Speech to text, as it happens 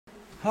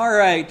All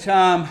right,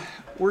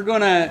 we're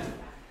going to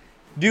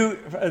do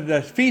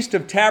the Feast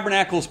of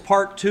Tabernacles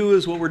Part 2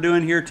 is what we're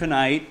doing here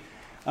tonight.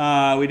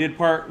 We did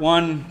Part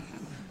 1,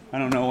 I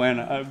don't know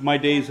when, my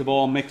days have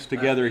all mixed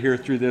together here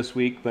through this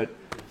week, but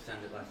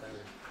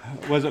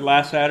was it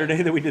last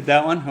Saturday that we did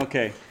that one?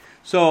 Okay,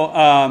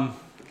 so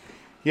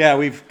yeah,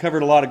 we've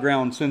covered a lot of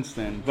ground since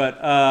then, but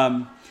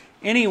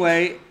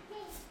anyway,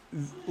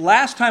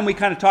 last time we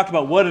kind of talked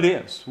about what it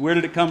is. Where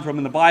did it come from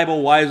in the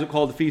Bible? Why is it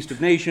called the Feast of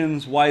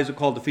Nations? Why is it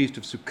called the Feast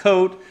of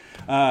Sukkot?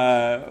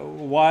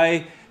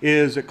 Why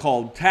is it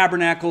called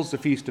Tabernacles, the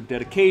Feast of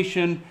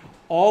Dedication?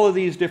 All of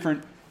these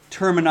different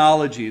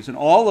terminologies, and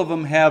all of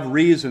them have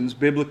reasons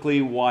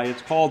biblically why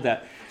it's called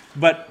that.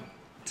 But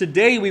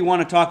today we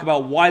want to talk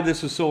about why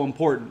this is so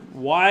important,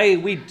 why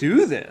we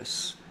do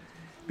this.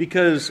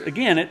 Because,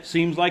 again, it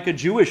seems like a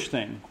Jewish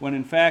thing, when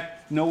in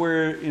fact,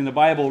 nowhere in the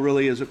Bible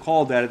really is it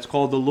called that. It's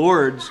called the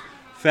Lord's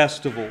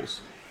festivals.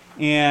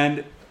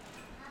 And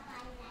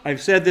I've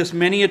said this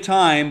many a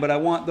time, but I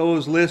want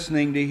those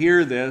listening to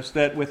hear this,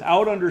 that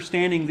without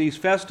understanding these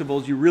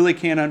festivals, you really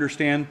can't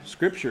understand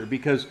Scripture,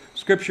 because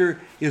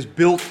Scripture is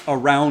built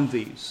around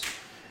these.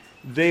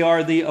 They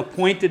are the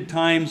appointed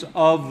times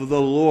of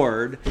the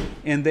Lord,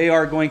 and they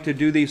are going to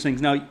do these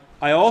things. Now,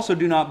 I also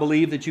do not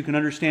believe that you can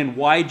understand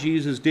why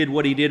Jesus did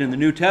what he did in the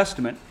New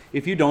Testament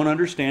if you don't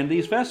understand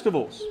these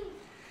festivals.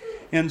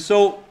 And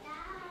so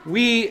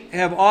we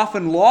have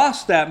often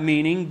lost that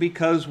meaning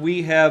because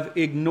we have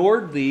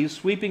ignored these,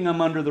 sweeping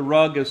them under the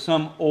rug as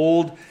some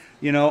old,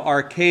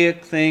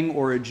 archaic thing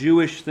or a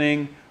Jewish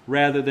thing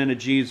rather than a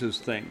Jesus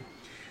thing.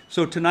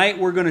 So tonight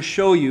we're going to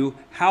show you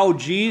how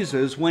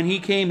Jesus, when he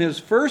came his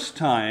first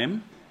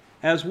time,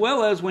 as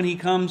well as when he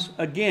comes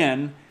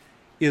again,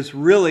 is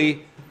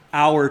really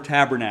our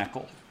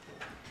tabernacle.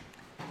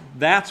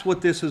 That's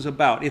what this is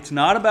about. It's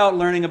not about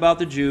learning about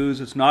the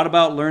Jews. It's not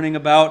about learning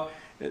about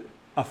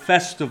a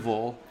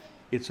festival.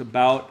 It's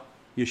about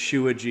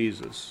Yeshua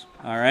Jesus.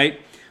 All right?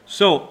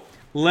 So,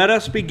 let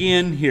us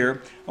begin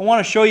here. I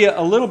want to show you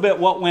a little bit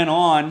what went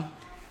on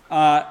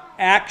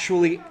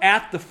actually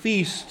at the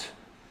Feast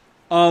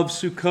of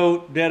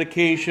Sukkot,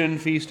 Dedication,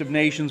 Feast of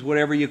Nations,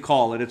 whatever you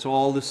call it. It's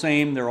all the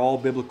same. They're all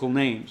biblical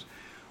names.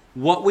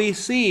 What we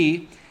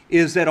see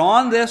is that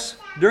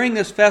during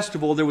this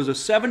festival, there was a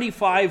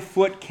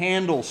 75-foot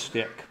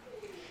candlestick.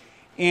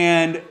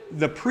 And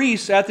the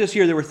priests at this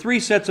year, there were 3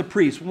 sets of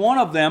priests. One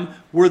of them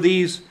were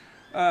these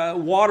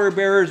water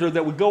bearers, or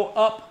that would go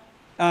up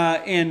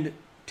and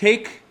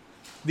take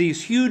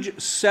these huge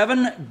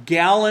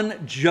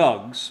 7-gallon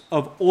jugs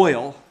of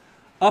oil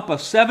up a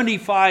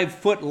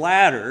 75-foot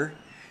ladder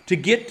to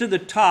get to the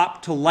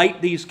top to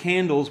light these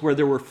candles, where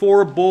there were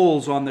 4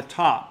 bowls on the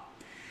top.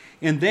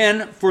 And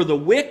then for the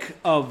wick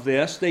of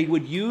this, they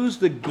would use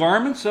the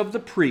garments of the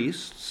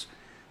priests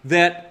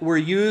that were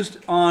used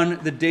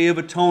on the Day of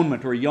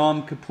Atonement, or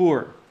Yom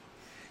Kippur.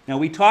 Now,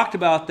 we talked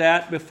about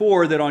that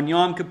before, that on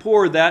Yom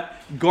Kippur,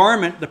 that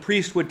garment the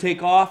priest would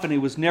take off, and he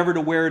was never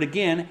to wear it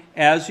again,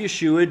 as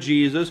Yeshua,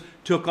 Jesus,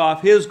 took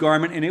off his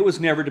garment, and it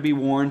was never to be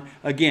worn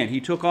again. He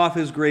took off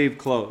his grave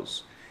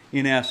clothes,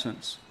 in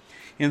essence.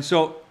 And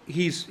so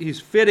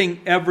he's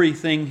fitting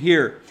everything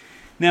here.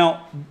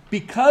 Now,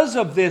 because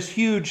of this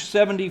huge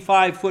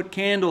 75-foot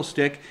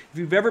candlestick, if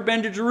you've ever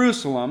been to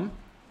Jerusalem,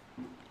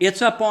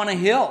 it's up on a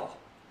hill.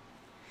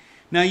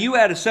 Now, you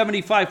add a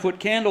 75-foot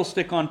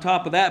candlestick on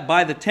top of that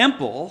by the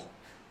temple,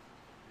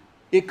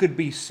 it could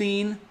be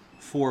seen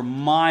for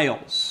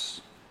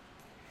miles.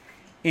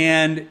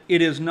 And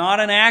it is not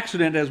an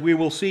accident, as we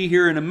will see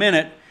here in a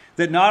minute,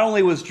 that not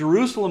only was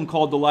Jerusalem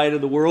called the light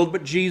of the world,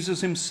 but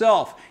Jesus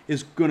himself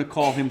is going to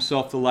call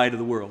himself the light of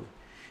the world.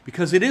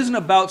 Because it isn't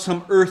about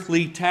some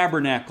earthly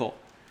tabernacle.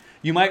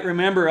 You might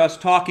remember us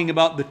talking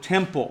about the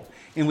temple,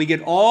 and we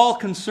get all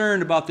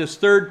concerned about this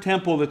third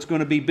temple that's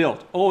going to be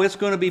built. Oh, it's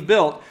going to be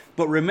built,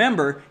 but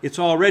remember, it's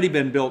already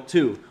been built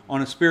too,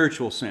 on a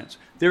spiritual sense.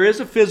 There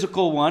is a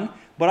physical one,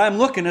 but I'm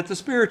looking at the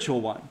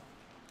spiritual one.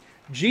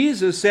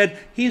 Jesus said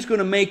he's going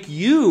to make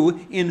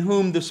you in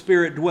whom the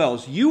Spirit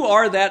dwells. You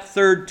are that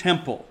third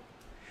temple.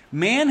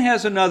 Man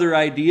has another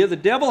idea. The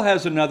devil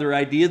has another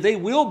idea. They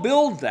will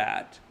build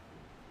that.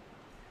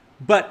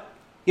 But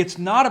it's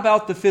not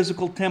about the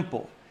physical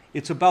temple.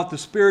 It's about the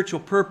spiritual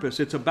purpose.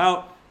 It's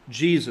about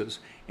Jesus.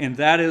 And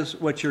that is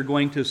what you're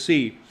going to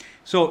see.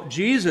 So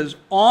Jesus,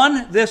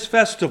 on this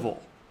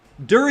festival,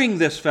 during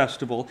this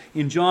festival,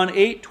 in John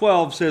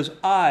 8:12 says,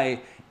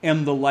 I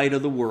am the light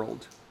of the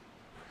world.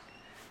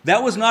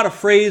 That was not a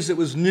phrase that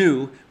was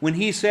new. When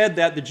he said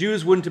that, the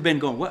Jews wouldn't have been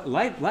going, what,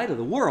 light of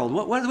the world?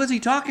 What was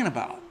he talking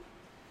about?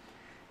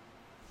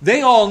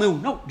 They all knew,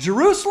 no,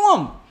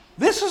 Jerusalem.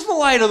 This is the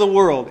light of the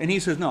world. And he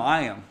says, no,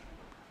 I am.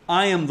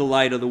 I am the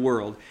light of the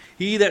world.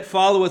 He that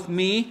followeth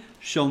me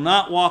shall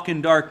not walk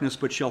in darkness,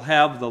 but shall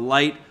have the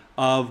light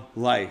of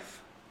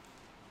life.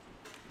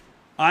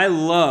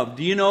 Do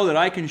you know that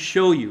I can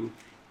show you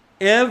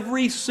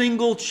every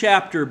single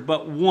chapter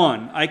but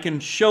one I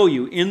can show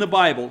you in the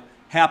Bible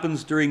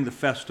happens during the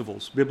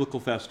festivals,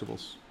 biblical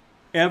festivals.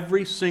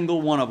 Every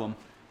single one of them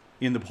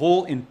in the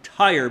whole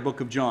entire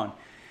book of John.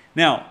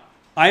 Now,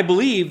 I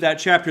believe that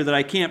chapter that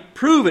I can't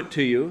prove it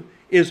to you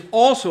is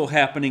also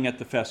happening at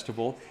the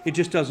festival. It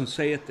just doesn't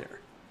say it there.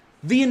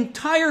 The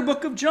entire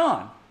book of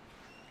John.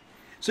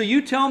 So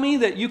you tell me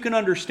that you can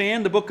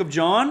understand the book of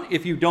John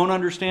if you don't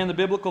understand the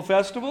biblical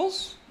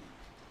festivals?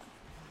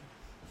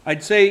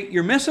 I'd say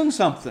you're missing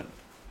something.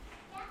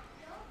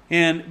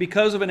 And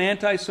because of an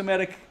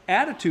anti-Semitic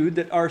attitude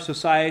that our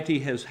society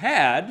has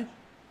had,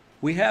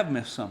 we have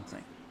missed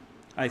something.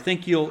 I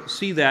think you'll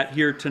see that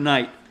here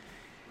tonight.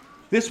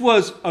 This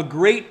was a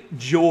great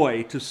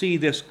joy to see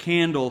this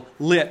candle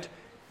lit.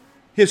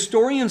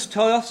 Historians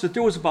tell us that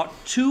there was about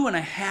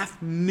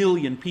 2.5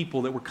 million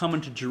people that were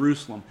coming to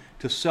Jerusalem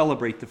to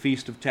celebrate the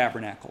Feast of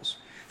Tabernacles.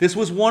 This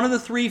was one of the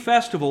 3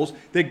 festivals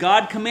that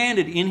God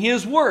commanded in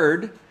His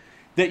Word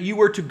that you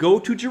were to go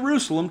to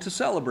Jerusalem to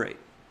celebrate.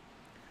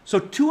 So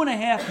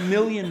 2.5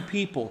 million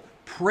people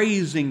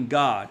praising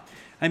God.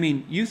 I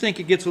mean, you think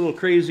it gets a little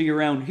crazy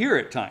around here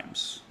at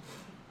times.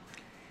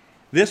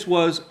 This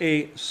was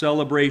a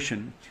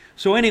celebration.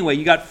 So anyway,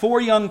 you got 4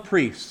 young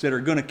priests that are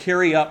going to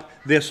carry up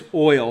this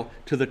oil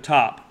to the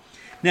top.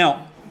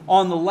 Now,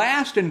 on the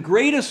last and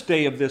greatest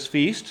day of this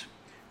feast,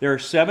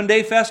 there's a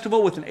 7-day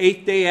festival with an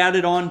 8th day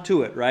added on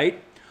to it,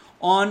 right?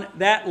 On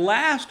that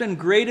last and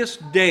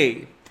greatest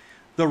day,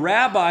 the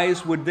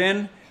rabbis would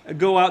then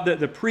go out,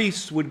 the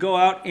priests would go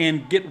out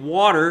and get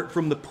water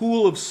from the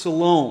pool of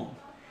Siloam.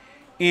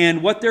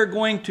 And what they're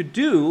going to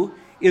do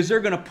is they're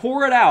going to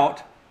pour it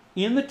out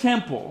in the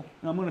temple.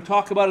 And I'm going to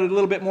talk about it a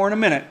little bit more in a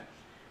minute.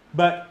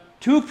 But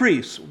 2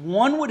 priests,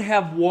 one would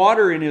have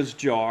water in his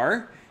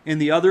jar,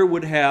 and the other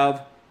would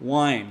have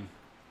wine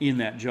in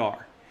that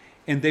jar.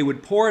 And they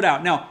would pour it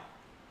out. Now,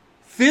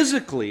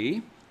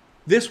 physically,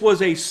 this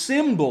was a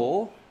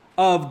symbol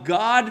of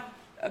God.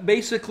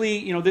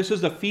 Basically, this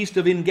is the Feast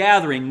of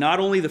Ingathering,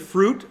 not only the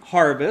fruit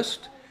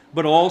harvest,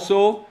 but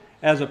also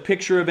as a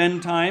picture of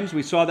end times.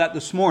 We saw that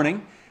this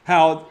morning,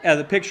 how as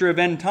a picture of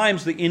end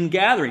times, the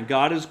ingathering,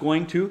 God is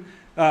going to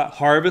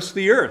harvest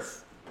the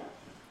earth.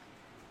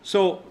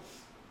 So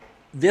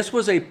this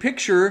was a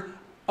picture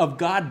of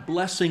God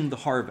blessing the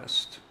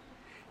harvest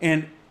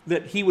and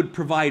that He would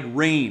provide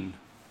rain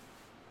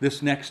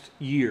this next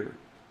year.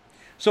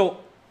 So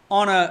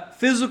on a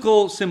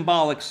physical,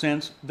 symbolic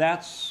sense,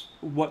 that's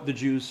what the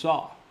Jews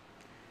saw.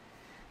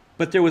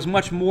 But there was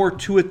much more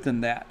to it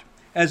than that.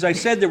 As I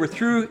said, there were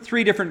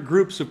 3 different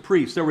groups of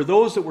priests. There were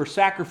those that were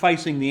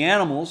sacrificing the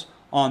animals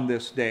on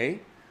this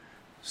day,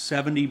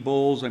 70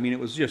 bulls. I mean, it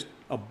was just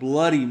a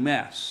bloody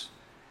mess.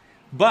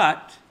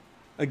 But,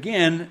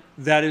 again,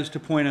 that is to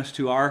point us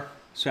to our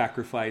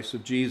sacrifice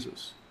of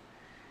Jesus.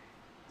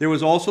 There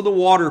was also the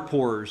water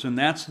pourers, and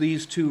that's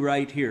these 2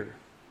 right here.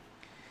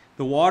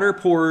 The water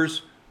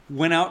pourers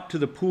went out to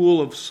the pool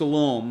of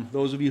Siloam.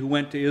 Those of you who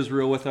went to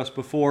Israel with us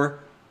before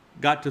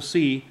got to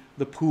see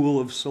the pool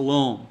of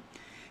Siloam.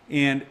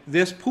 And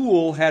this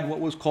pool had what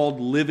was called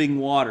living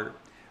water.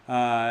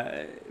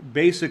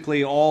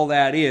 Basically, all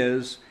that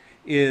is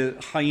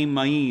Chaim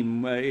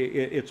Ma'im.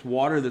 It's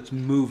water that's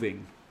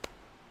moving,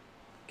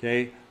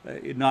 okay,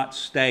 not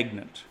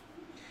stagnant.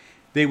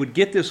 They would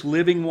get this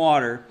living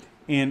water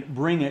and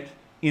bring it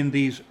in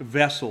these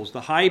vessels.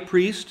 The high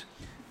priest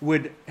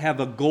would have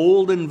a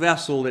golden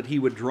vessel that he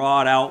would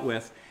draw it out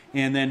with,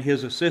 and then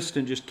his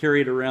assistant just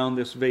carried around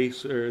this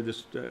vase, or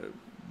this,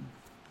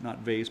 not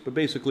vase, but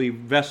basically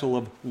vessel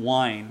of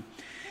wine.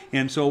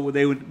 And so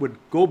they would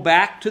go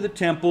back to the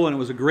temple, and it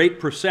was a great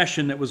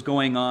procession that was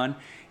going on,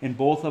 and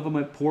both of them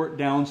would pour it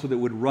down so that it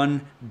would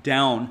run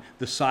down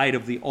the side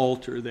of the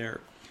altar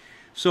there.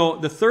 So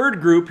the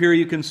third group here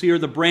you can see are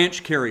the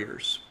branch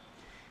carriers.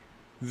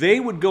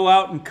 They would go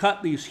out and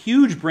cut these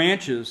huge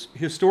branches.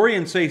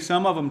 Historians say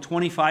some of them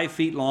 25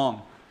 feet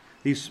long.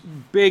 These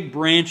big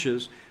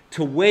branches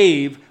to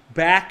wave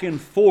back and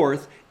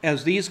forth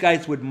as these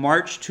guys would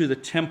march to the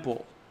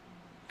temple.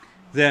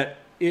 That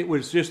it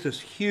was just this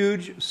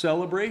huge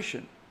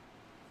celebration.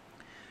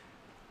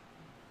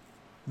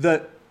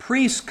 The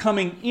priests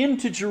coming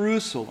into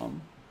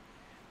Jerusalem,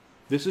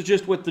 this is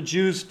just what the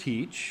Jews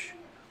teach,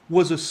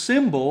 was a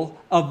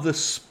symbol of the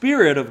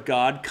Spirit of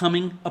God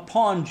coming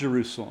upon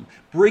Jerusalem,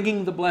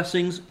 bringing the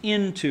blessings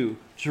into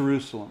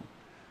Jerusalem.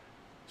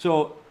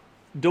 So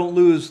don't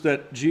lose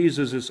that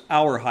Jesus is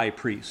our high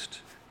priest,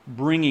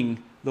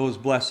 bringing those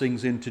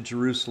blessings into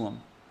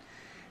Jerusalem.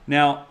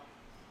 Now,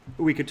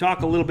 we could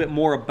talk a little bit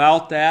more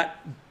about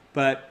that,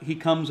 but He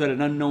comes at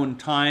an unknown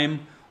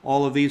time,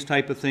 all of these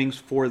type of things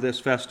for this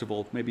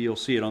festival. Maybe you'll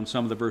see it on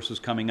some of the verses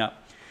coming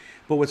up.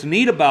 But what's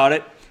neat about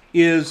it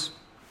is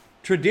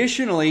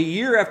traditionally,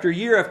 year after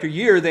year after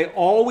year, they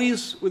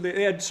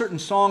had certain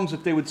songs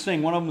that they would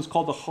sing. One of them is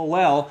called the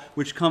Hallel,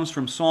 which comes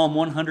from Psalm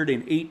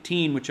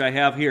 118, which I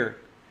have here.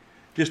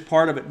 Just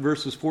part of it,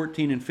 verses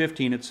 14 and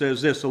 15, it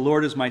says this: "The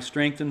Lord is my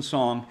strength and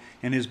song,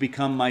 and has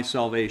become my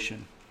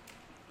salvation."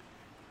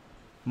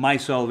 My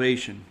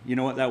salvation. You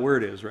know what that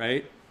word is,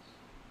 right?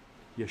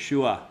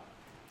 Yeshua.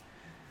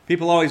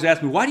 People always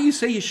ask me, why do you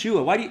say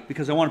Yeshua?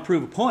 Because I want to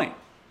prove a point.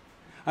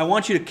 I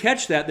want you to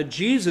catch that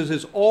Jesus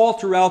is all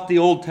throughout the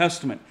Old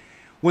Testament.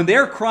 When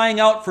they're crying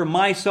out for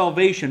my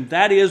salvation,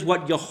 that is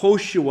what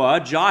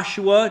Yehoshua,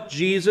 Joshua,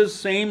 Jesus,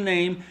 same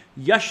name,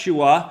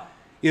 Yeshua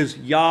is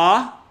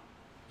Yah,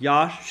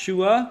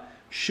 Yahshua,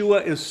 Shua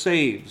is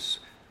saves.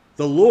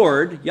 The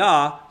Lord,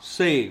 Yah,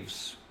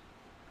 saves.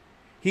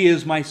 He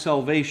is my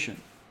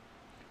salvation.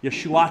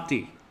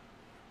 Yeshuati.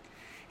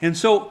 And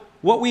so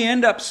what we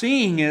end up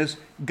seeing is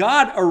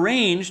God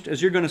arranged,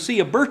 as you're going to see,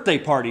 a birthday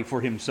party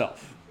for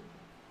himself.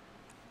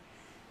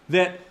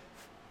 That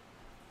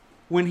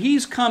when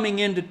he's coming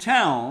into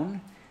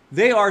town,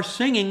 they are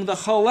singing the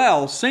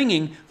Hallel,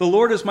 singing, the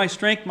Lord is my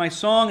strength, my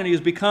song, and he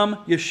has become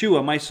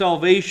Yeshua, my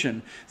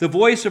salvation. The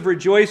voice of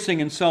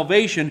rejoicing and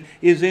salvation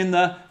is in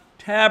the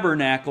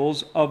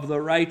tabernacles of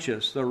the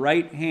righteous. The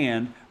right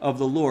hand of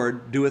the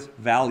Lord doeth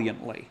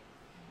valiantly.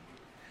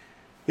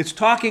 It's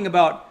talking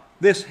about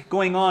this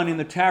going on in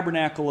the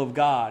tabernacle of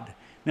God.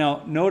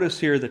 Now, notice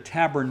here the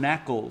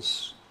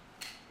tabernacles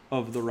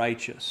of the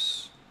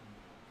righteous.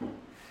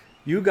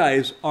 You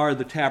guys are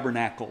the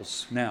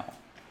tabernacles now.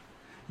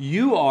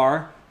 You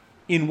are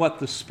in what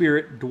the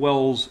Spirit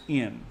dwells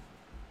in.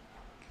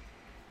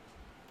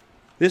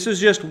 This is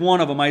just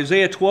one of them.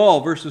 Isaiah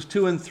 12, verses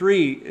 2 and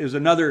 3 is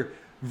another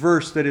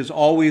verse that is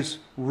always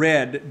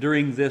read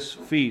during this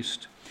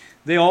feast.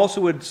 They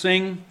also would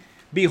sing,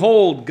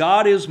 "Behold,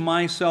 God is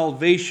my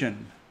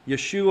salvation,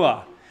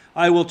 Yeshua.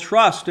 I will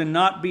trust and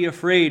not be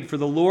afraid, for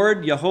the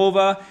Lord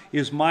Jehovah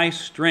is my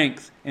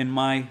strength and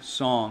my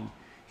song.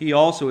 He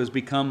also has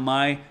become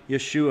my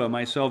Yeshua,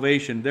 my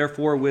salvation.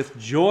 Therefore with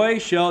joy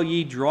shall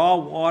ye draw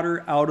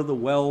water out of the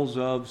wells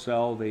of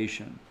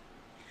salvation."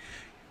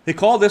 They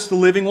call this the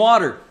living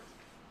water.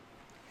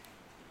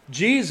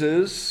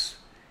 Jesus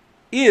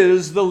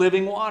is the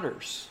living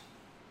waters.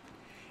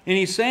 And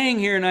he's saying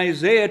here in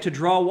Isaiah to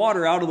draw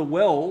water out of the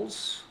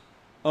wells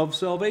of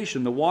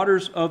salvation, the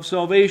waters of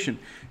salvation.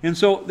 And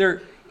so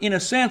they're, in a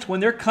sense, when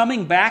they're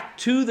coming back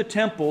to the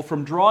temple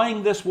from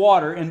drawing this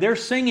water and they're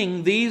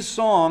singing these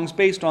songs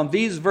based on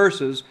these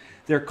verses,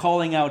 they're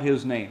calling out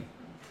his name.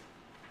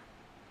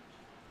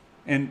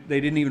 And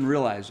they didn't even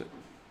realize it.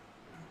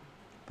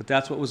 But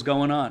that's what was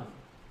going on.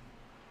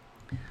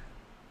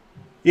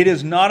 It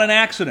is not an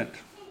accident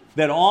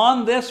that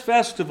on this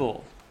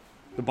festival,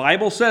 the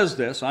Bible says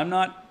this, I'm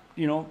not,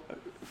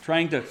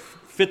 trying to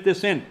fit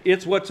this in.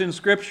 It's what's in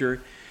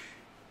Scripture,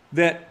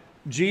 that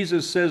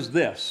Jesus says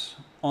this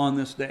on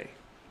this day.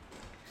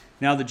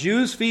 Now the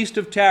Jews' Feast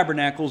of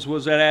Tabernacles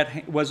was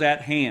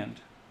at hand.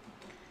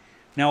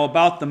 Now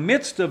about the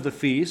midst of the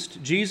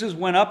feast, Jesus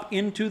went up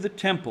into the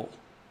temple,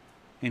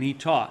 and he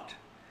taught.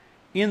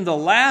 In the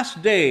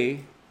last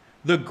day,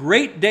 the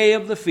great day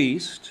of the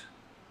feast,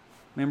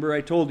 remember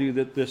I told you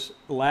that this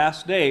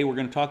last day, we're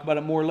going to talk about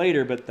it more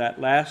later, but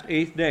that last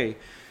 8th day,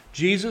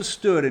 Jesus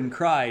stood and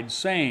cried,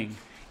 saying,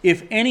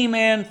 "If any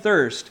man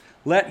thirst,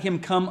 let him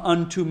come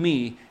unto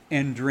me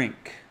and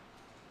drink."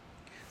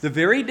 The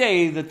very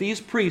day that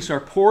these priests are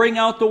pouring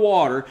out the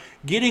water,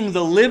 getting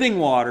the living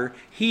water,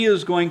 he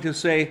is going to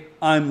say,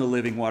 "I'm the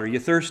living water. You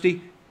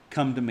thirsty?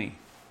 Come to me."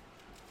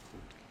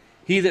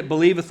 He that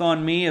believeth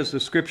on me, as the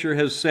Scripture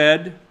has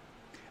said,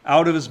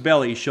 out of his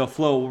belly shall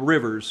flow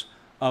rivers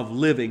of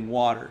living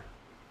water.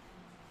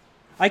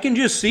 I can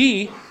just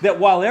see that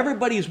while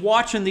everybody's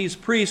watching these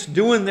priests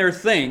doing their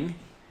thing,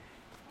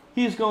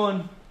 he's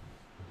going, "It's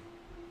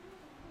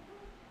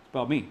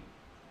about me.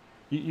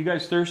 You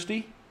guys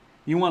thirsty?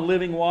 You want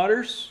living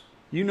waters?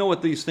 You know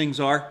what these things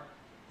are.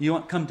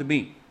 Come to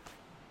me."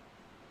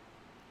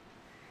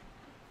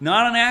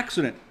 Not an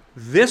accident.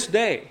 This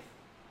day,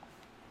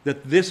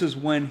 that this is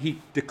when he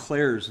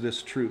declares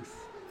this truth.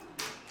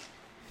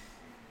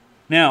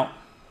 Now,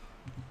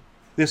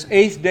 this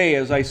 8th day,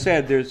 as I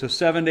said, there's a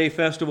 7-day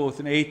festival with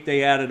an 8th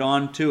day added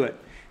on to it.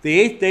 The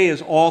 8th day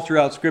is all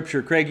throughout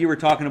Scripture. Craig, you were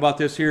talking about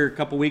this here a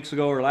couple weeks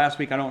ago or last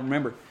week, I don't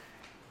remember.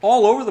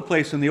 All over the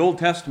place in the Old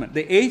Testament.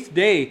 The 8th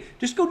day,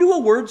 just go do a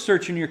word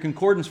search in your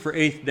concordance for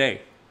 8th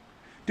day.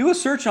 Do a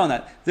search on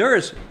that. There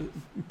is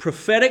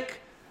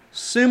prophetic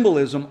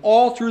symbolism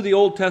all through the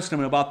Old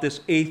Testament about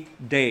this 8th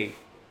day.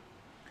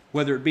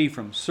 Whether it be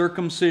from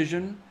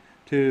circumcision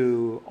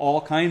to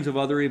all kinds of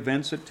other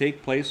events that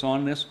take place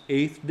on this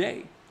 8th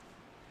day.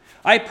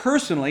 I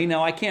personally,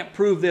 now I can't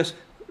prove this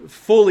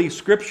fully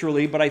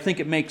scripturally, but I think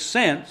it makes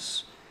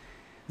sense.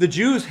 The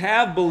Jews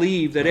have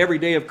believed that every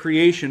day of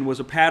creation was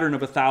a pattern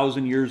of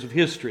 1,000 years of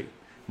history.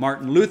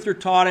 Martin Luther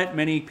taught it.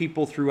 Many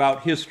people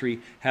throughout history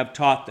have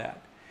taught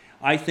that.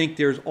 I think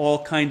there's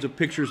all kinds of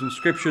pictures in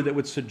Scripture that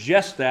would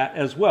suggest that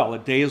as well. A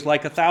day is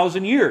like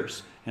 1,000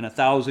 years, and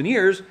 1,000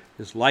 years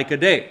is like a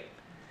day.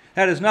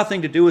 That has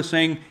nothing to do with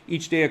saying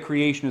each day of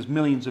creation is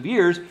millions of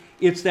years.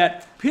 It's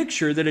that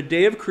picture that a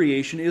day of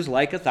creation is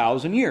like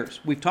 1,000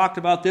 years. We've talked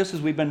about this as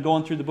we've been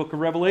going through the book of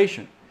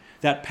Revelation.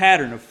 That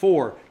pattern of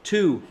 4,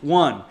 2,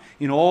 1,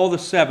 in all the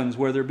sevens,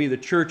 whether it be the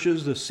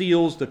churches, the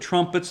seals, the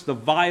trumpets, the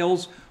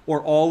vials,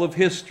 or all of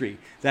history.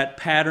 That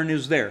pattern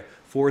is there.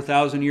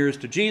 4,000 years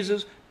to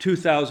Jesus,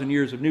 2,000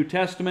 years of New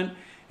Testament,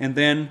 and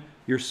then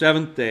your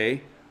 7th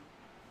day,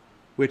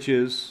 which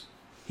is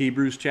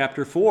Hebrews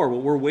chapter 4,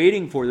 what we're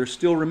waiting for, there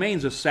still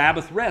remains a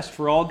Sabbath rest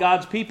for all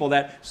God's people,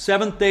 that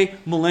seventh-day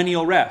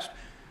millennial rest.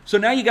 So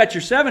now you got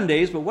your 7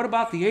 days, but what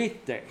about the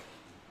 8th day?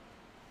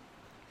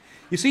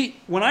 You see,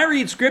 when I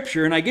read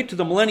Scripture and I get to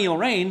the millennial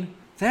reign,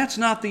 that's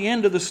not the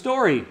end of the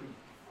story.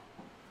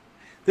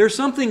 There's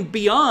something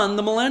beyond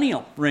the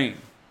millennial reign,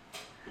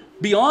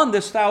 beyond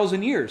this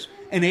 1,000 years,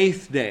 an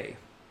 8th day,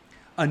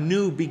 a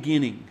new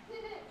beginning.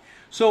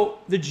 So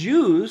the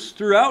Jews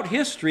throughout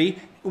history,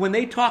 when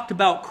they talked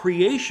about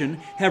creation,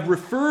 have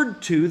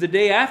referred to the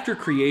day after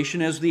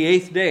creation as the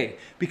 8th day,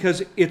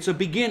 because it's a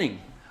beginning,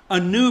 a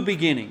new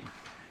beginning.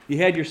 You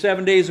had your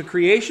 7 days of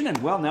creation, and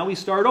well, now we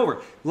start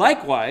over.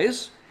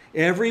 Likewise,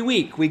 every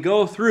week we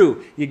go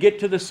through, you get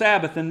to the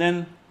Sabbath, and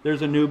then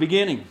there's a new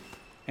beginning,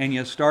 and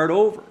you start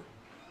over.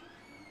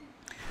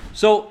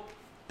 So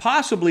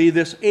possibly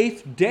this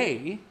 8th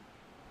day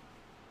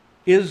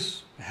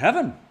is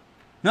heaven.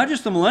 Not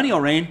just the millennial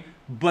reign,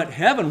 but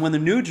heaven, when the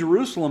New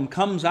Jerusalem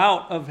comes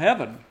out of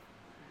heaven.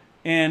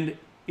 And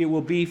it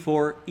will be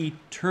for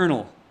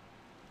eternity,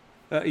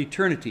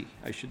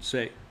 I should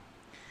say.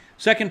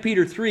 2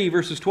 Peter 3,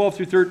 verses 12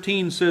 through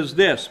 13 says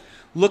this,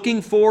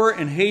 looking for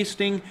and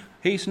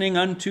hastening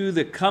unto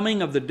the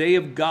coming of the day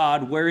of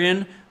God,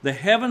 wherein the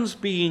heavens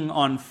being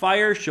on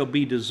fire shall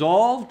be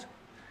dissolved,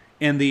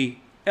 and the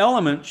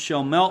elements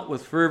shall melt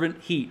with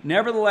fervent heat.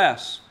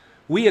 Nevertheless,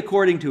 we,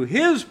 according to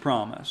his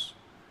promise,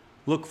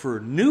 look for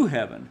new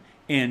heaven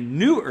and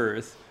new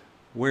earth,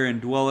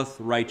 wherein dwelleth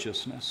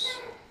righteousness.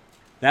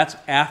 That's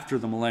after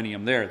the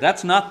millennium there.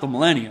 That's not the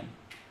millennium.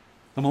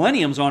 The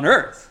millennium's on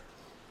earth.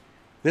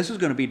 This is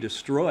going to be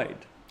destroyed.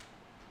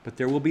 But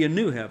there will be a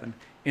new heaven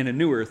and a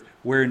new earth,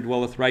 wherein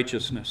dwelleth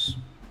righteousness.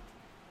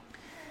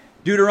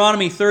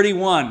 Deuteronomy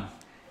 31.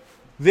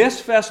 This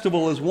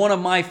festival is one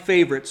of my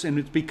favorites, and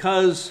it's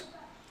because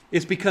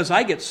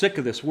I get sick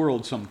of this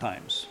world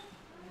sometimes.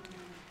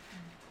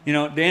 You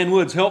know, Dan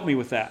Woods helped me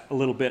with that a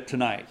little bit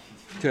tonight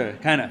to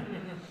kind of,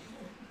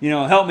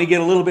 help me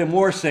get a little bit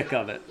more sick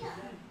of it.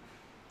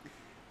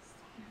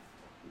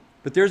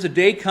 But there's a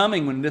day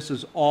coming when this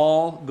is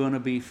all going to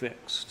be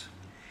fixed.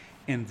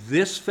 And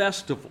this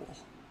festival,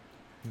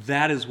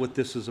 that is what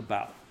this is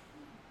about.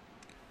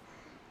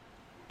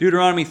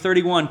 Deuteronomy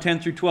 31, 10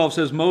 through 12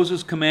 says,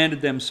 Moses commanded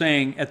them,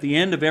 saying, at the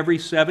end of every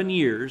 7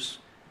 years,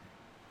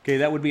 okay,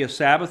 that would be a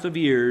Sabbath of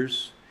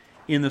years,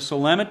 in the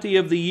solemnity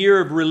of the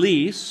year of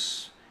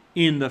release,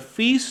 in the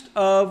Feast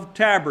of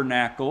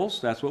Tabernacles,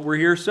 that's what we're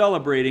here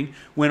celebrating,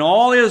 when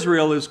all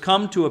Israel is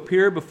come to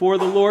appear before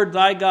the Lord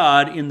thy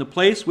God in the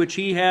place which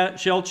he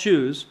shall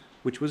choose,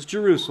 which was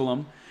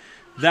Jerusalem,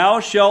 thou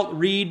shalt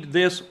read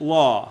this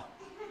law,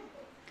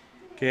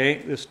 okay,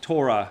 this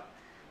Torah,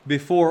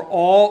 before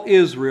all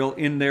Israel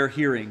in their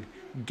hearing.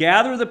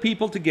 Gather the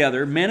people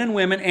together, men and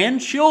women and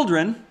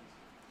children,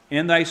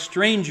 and thy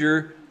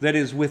stranger that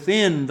is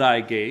within thy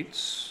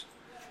gates,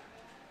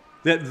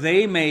 that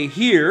they may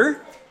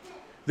hear,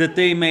 that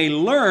they may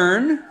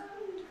learn,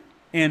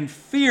 and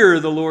fear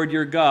the Lord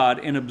your God,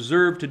 and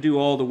observe to do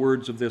all the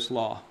words of this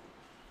law.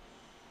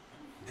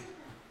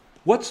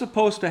 What's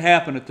supposed to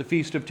happen at the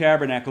Feast of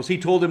Tabernacles? He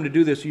told them to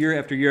do this year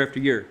after year after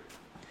year.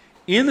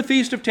 In the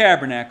Feast of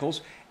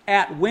Tabernacles,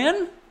 at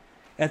when?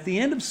 At the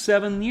end of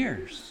 7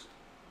 years.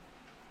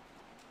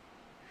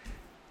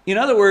 In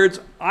other words,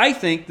 I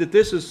think that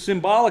this is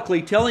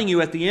symbolically telling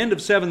you at the end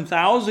of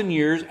 7,000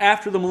 years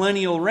after the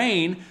millennial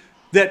reign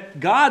that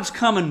God's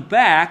coming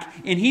back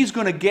and he's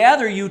going to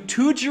gather you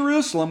to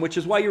Jerusalem, which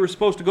is why you were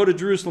supposed to go to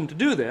Jerusalem to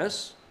do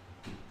this,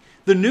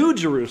 the new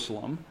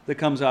Jerusalem that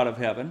comes out of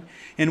heaven.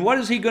 And what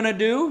is he going to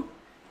do?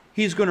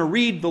 He's going to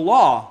read the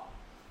law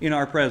in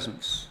our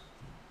presence.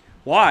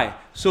 Why?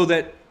 So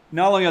that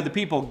not only are the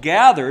people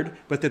gathered,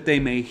 but that they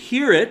may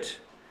hear it,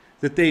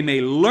 that they may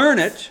learn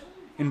it.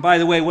 And by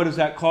the way, what does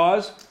that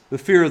cause? The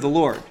fear of the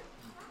Lord.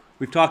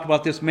 We've talked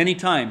about this many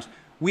times.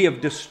 We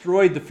have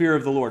destroyed the fear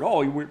of the Lord.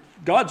 Oh,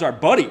 God's our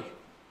buddy.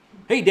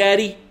 Hey,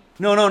 Daddy.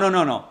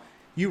 No.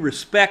 You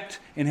respect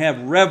and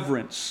have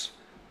reverence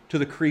to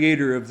the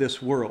Creator of this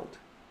world.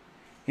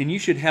 And you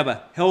should have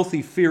a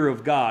healthy fear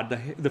of God.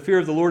 The fear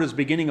of the Lord is the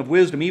beginning of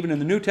wisdom. Even in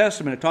the New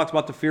Testament, it talks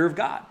about the fear of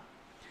God.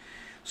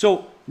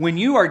 So when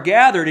you are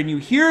gathered and you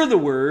hear the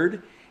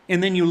Word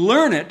and then you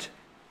learn it,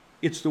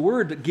 it's the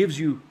Word that gives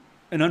you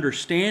an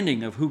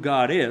understanding of who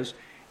God is.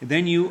 And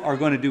then you are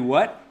going to do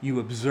what?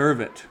 You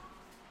observe it.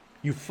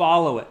 You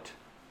follow it.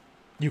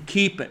 You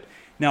keep it.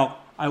 Now,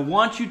 I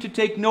want you to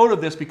take note of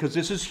this because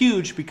this is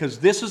huge, because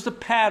this is the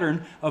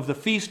pattern of the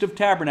Feast of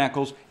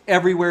Tabernacles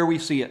everywhere we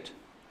see it.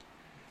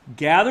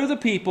 Gather the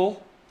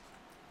people,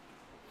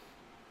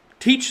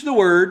 teach the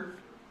Word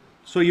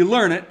so you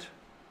learn it,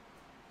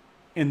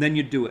 and then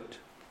you do it.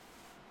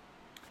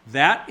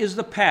 That is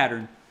the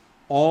pattern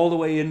all the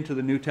way into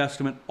the New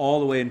Testament,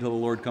 all the way until the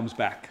Lord comes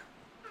back.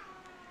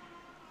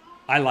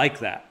 I like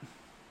that.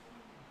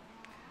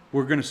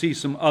 We're going to see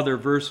some other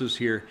verses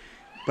here,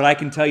 but I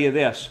can tell you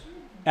this.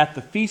 At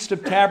the Feast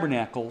of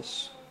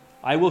Tabernacles,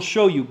 I will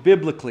show you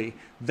biblically,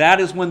 that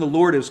is when the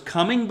Lord is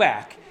coming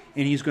back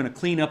and he's going to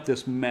clean up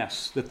this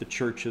mess that the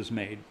church has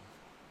made.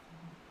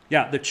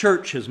 Yeah, the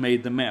church has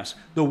made the mess.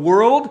 The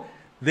world,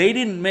 they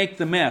didn't make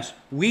the mess.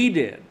 We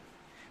did.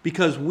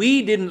 Because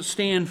we didn't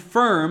stand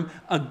firm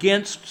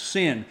against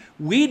sin.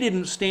 We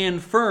didn't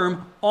stand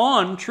firm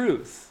on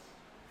truth.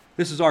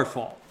 This is our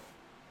fault.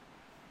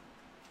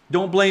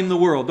 Don't blame the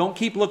world. Don't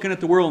keep looking at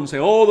the world and say,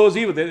 oh, those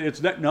evil. It's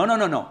that. No, no,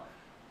 no, no.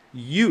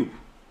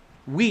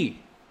 We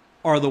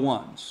are the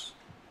ones.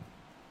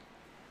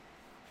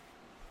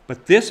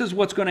 But this is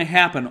what's going to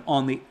happen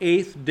on the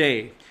 8th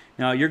day.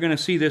 Now, you're going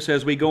to see this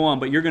as we go on,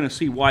 but you're going to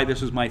see why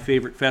this is my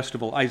favorite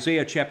festival.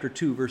 Isaiah chapter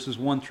 2, verses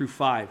 1 through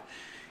 5.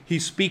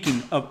 He's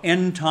speaking of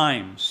end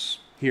times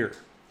here.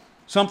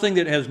 Something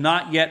that has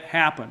not yet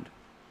happened.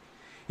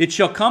 It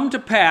shall come to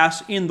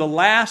pass in the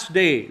last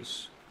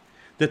days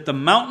that the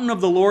mountain of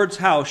the Lord's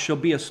house shall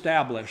be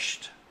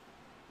established.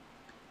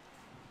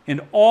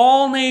 And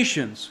all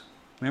nations,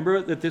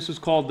 remember that this is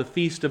called the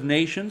Feast of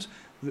Nations.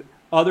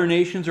 Other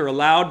nations are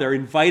allowed, they're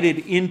invited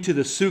into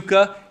the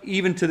Sukkah,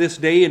 even to this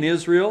day in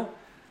Israel.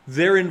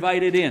 They're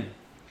invited in.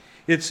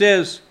 It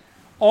says,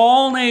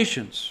 all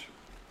nations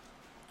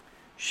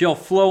shall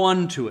flow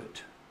unto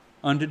it,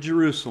 unto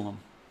Jerusalem.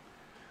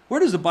 Where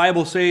does the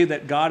Bible say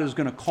that God is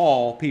going to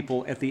call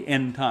people at the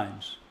end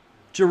times?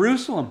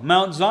 Jerusalem,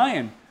 Mount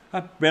Zion. I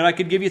bet I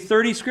could give you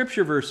 30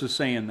 scripture verses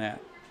saying that,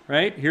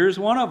 right? Here's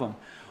one of them.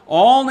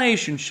 All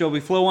nations shall be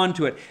flow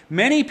unto it.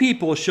 Many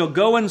people shall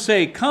go and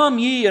say, come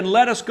ye and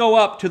let us go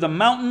up to the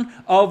mountain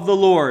of the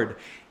Lord,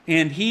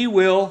 and he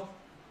will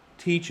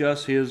teach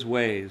us his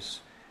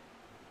ways.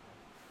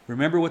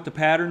 Remember what the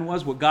pattern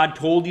was? What God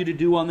told you to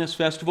do on this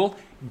festival?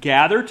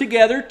 Gather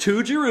together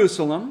to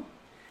Jerusalem,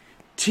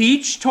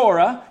 teach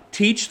Torah,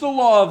 teach the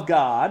law of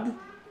God,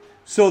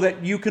 so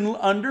that you can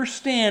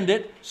understand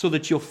it, so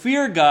that you'll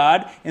fear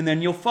God, and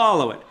then you'll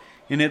follow it.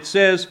 And it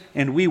says,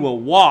 and we will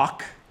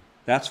walk,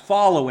 that's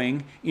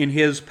following, in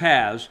his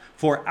paths,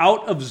 for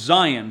out of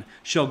Zion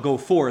shall go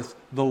forth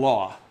the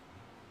law.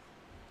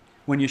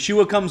 When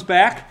Yeshua comes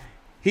back,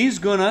 he's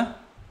going to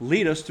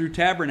lead us through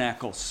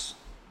tabernacles.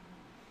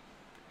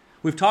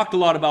 We've talked a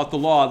lot about the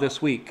law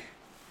this week,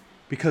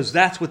 because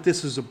that's what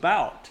this is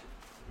about.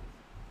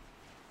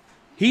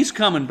 He's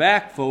coming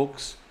back,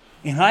 folks,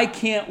 and I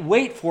can't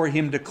wait for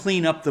him to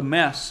clean up the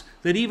mess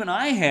that even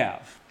I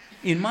have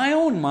in my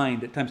own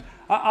mind at times.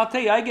 I'll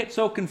tell you, I get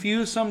so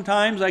confused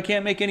sometimes, I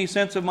can't make any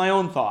sense of my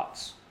own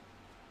thoughts.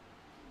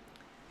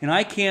 And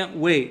I can't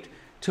wait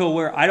till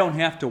where I don't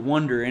have to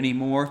wonder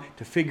anymore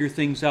to figure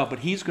things out. But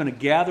he's going to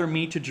gather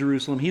me to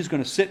Jerusalem. He's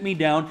going to sit me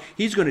down.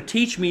 He's going to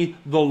teach me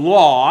the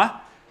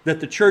law that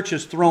the church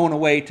has thrown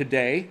away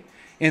today,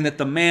 and that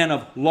the man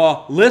of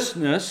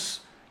lawlessness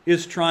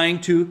is trying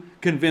to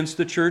convince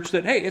the church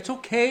that, hey, it's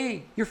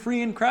okay. You're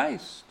free in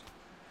Christ.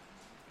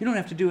 You don't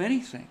have to do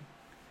anything.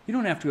 You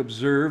don't have to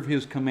observe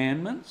his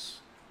commandments.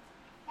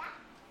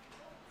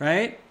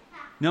 Right?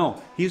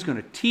 No, he's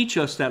going to teach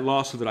us that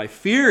law so that I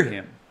fear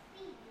him,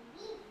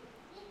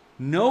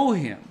 know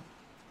him,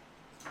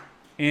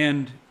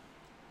 and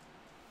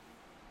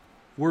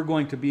we're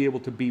going to be able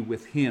to be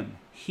with him.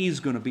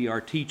 He's going to be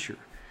our teacher.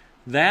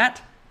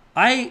 That,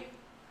 I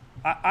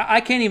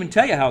can't even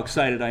tell you how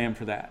excited I am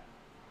for that.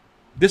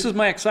 This is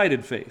my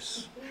excited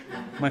face.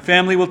 My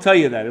family will tell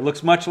you that. It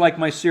looks much like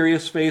my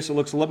serious face. It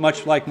looks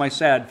much like my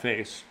sad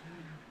face.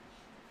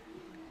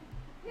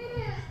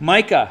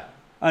 Micah,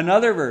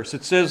 another verse.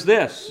 It says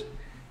this,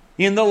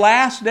 in the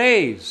last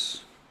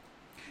days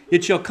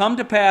it shall come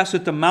to pass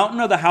that the mountain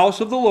of the house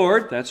of the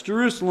Lord, that's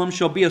Jerusalem,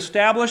 shall be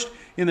established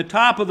in the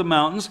top of the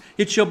mountains.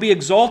 It shall be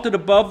exalted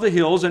above the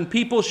hills, and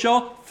people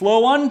shall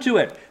flow unto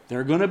it.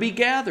 They're going to be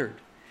gathered.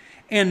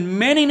 And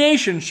many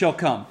nations shall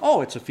come.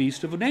 Oh, it's a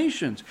feast of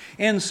nations.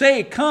 And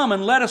say, come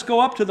and let us go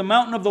up to the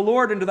mountain of the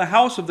Lord and to the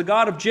house of the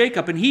God of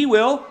Jacob. And he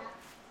will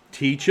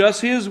teach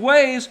us his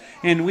ways,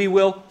 and we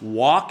will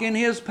walk in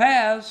his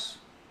paths.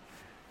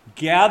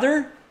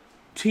 Gather,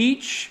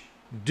 teach,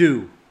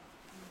 do.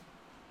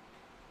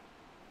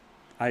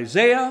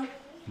 Isaiah,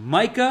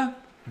 Micah,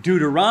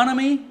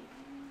 Deuteronomy.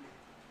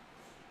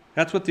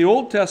 That's what the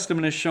Old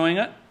Testament is showing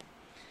it.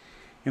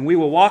 And we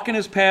will walk in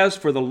his paths,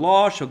 for the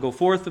law shall go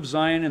forth of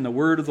Zion, and the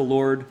word of the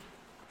Lord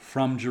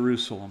from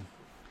Jerusalem.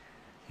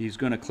 He's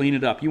going to clean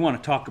it up. You want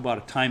to talk about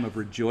a time of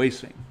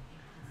rejoicing.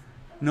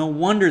 No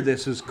wonder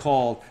this is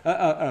called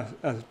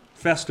a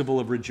festival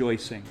of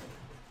rejoicing.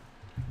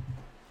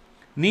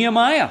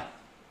 Nehemiah.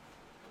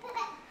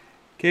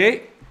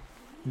 Okay,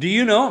 do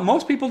you know,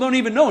 most people don't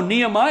even know,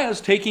 Nehemiah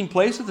is taking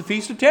place at the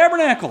Feast of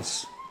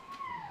Tabernacles.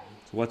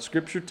 That's what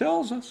Scripture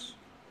tells us.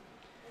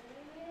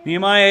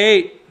 Nehemiah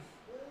 8.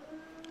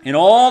 And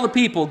all the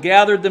people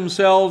gathered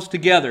themselves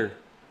together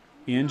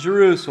in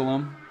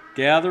Jerusalem,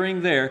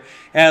 gathering there,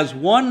 as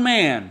one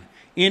man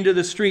into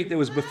the street that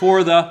was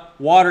before the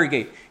water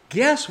gate.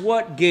 Guess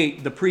what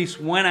gate the priests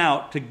went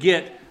out to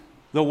get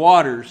the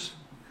waters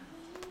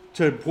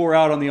to pour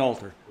out on the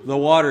altar? The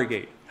water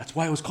gate. That's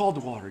why it was called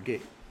the water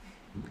gate.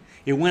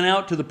 It went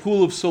out to the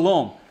pool of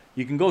Siloam.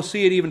 You can go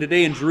see it even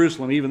today in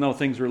Jerusalem, even though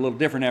things are a little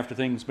different after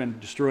things have been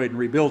destroyed and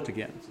rebuilt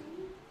again.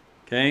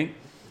 Okay?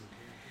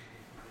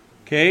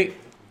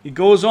 It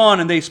goes on,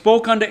 and they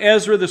spoke unto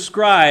Ezra the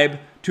scribe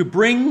to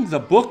bring the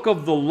book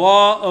of the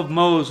law of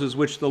Moses,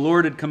 which the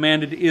Lord had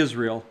commanded to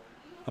Israel,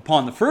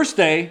 upon the first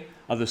day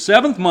of the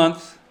 7th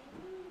month.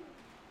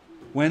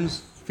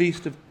 When's the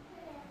feast of...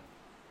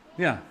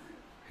 Yeah,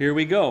 here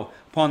we go.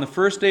 Upon the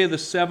first day of the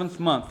 7th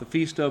month, the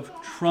Feast of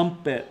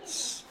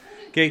Trumpets.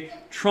 Okay,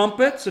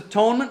 trumpets,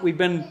 atonement, we've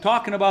been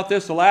talking about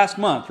this the last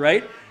month,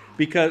 right?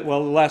 The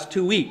last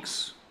 2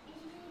 weeks.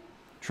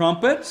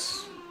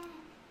 Trumpets,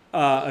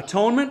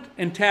 atonement,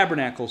 and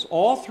tabernacles.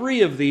 All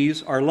three of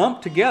these are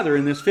lumped together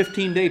in this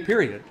 15-day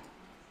period.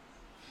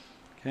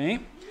 Okay,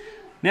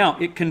 now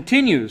it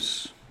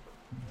continues.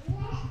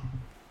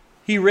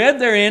 He read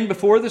therein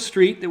before the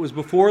street that was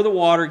before the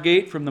water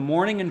gate from the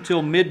morning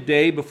until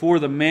midday before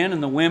the men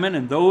and the women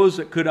and those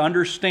that could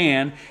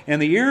understand,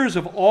 and the ears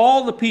of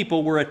all the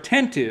people were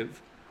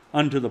attentive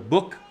unto the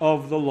book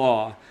of the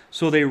law.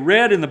 So they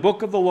read in the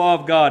book of the law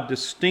of God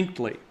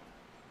distinctly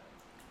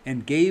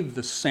and gave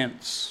the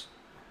sense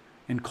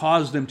and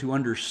caused them to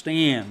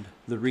understand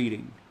the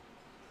reading.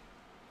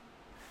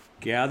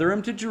 Gather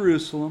them to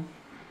Jerusalem,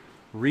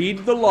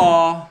 read the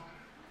law,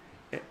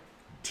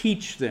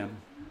 teach them,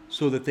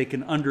 so that they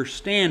can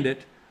understand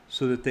it,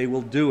 so that they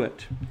will do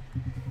it.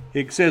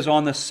 It says,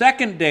 on the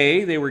second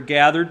day they were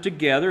gathered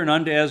together, and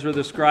unto Ezra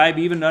the scribe,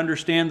 even to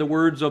understand the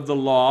words of the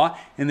law.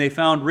 And they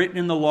found written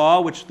in the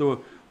law, which the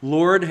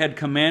Lord had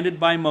commanded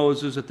by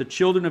Moses, that the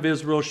children of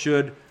Israel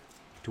should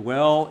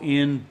dwell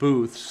in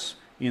booths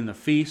in the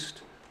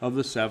feast of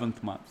the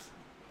 7th month.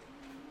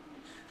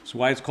 That's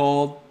why it's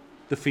called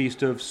the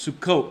Feast of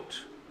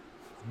Sukkot.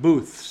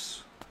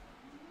 Booths.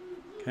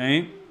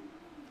 Okay?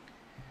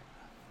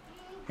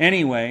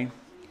 Anyway,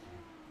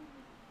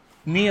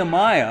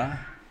 Nehemiah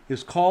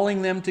is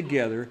calling them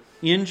together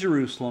in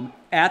Jerusalem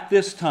at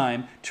this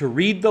time to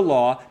read the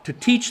law, to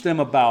teach them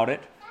about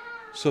it,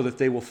 so that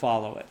they will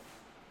follow it.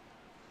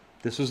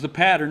 This is the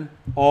pattern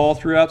all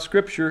throughout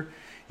Scripture.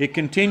 It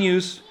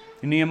continues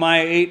in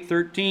Nehemiah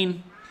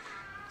 8:13.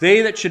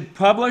 They that should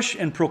publish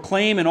and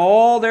proclaim in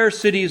all their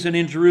cities and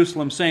in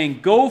Jerusalem, saying,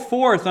 Go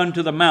forth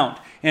unto the mount,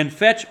 and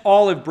fetch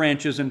olive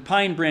branches, and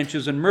pine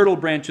branches, and myrtle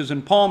branches,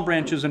 and palm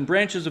branches, and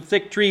branches of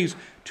thick trees,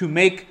 to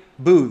make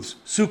booths,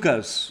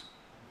 sukkahs.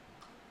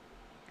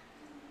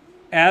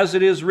 As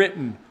it is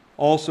written,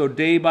 also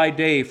day by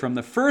day, from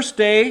the first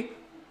day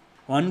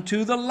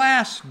unto the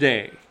last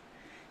day,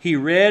 he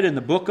read in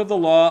the book of the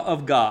law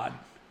of God.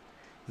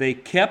 They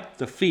kept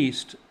the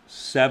feast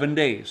 7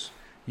 days.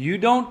 You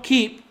don't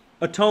keep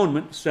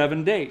atonement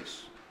 7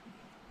 days.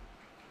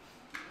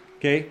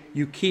 Okay?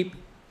 You keep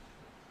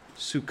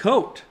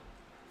Sukkot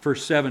for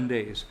 7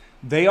 days.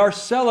 They are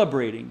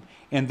celebrating.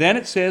 And then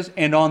it says,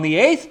 and on the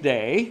 8th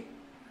day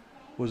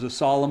was a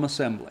solemn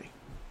assembly.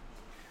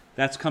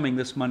 That's coming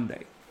this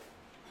Monday.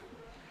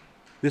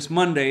 This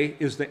Monday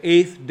is the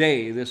 8th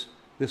day, this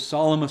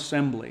solemn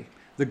assembly,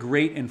 the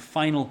great and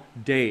final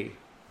day.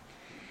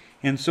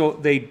 And so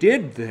they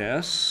did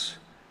this,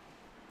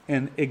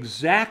 and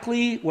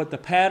exactly what the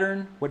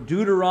pattern, what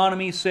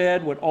Deuteronomy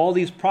said, what all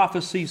these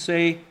prophecies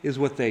say, is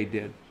what they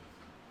did.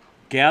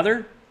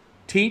 Gather,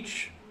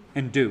 teach,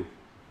 and do.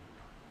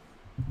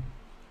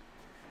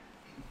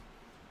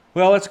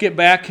 Well, let's get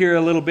back here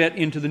a little bit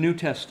into the New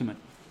Testament,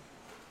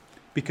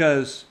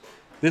 because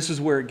this is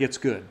where it gets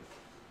good.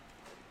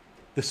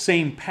 The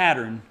same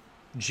pattern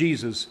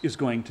Jesus is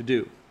going to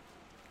do.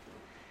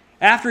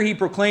 After he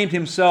proclaimed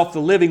himself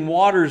the living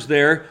waters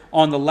there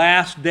on the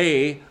last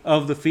day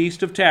of the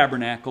Feast of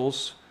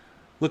Tabernacles,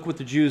 look what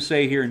the Jews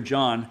say here in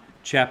John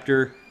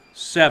chapter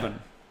 7.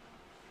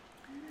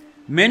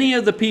 Many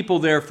of the people,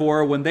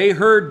 therefore, when they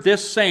heard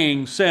this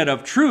saying, said,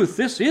 Of truth,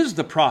 this is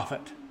the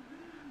prophet.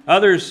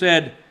 Others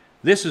said,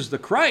 This is the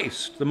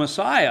Christ, the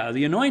Messiah,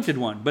 the Anointed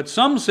One. But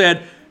some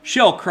said,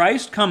 Shall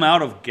Christ come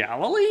out of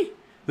Galilee?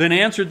 Then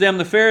answered them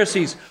the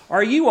Pharisees,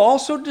 Are you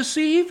also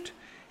deceived?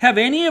 Have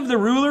any of the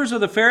rulers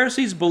of the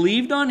Pharisees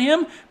believed on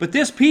him? But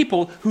this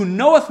people, who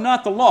knoweth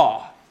not the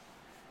law,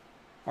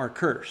 are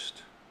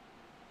cursed.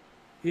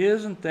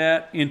 Isn't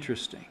that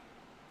interesting?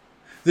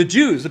 The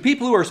Jews, the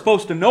people who are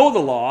supposed to know the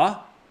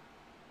law,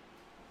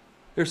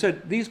 they're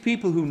said, these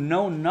people who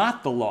know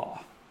not the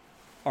law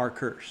are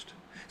cursed.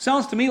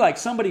 Sounds to me like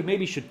somebody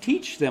maybe should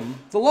teach them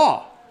the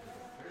law.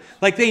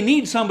 Like they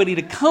need somebody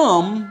to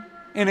come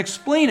and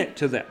explain it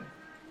to them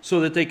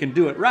so that they can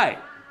do it right.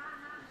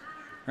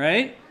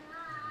 Right?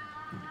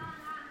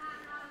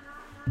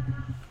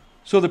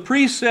 So the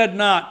priest said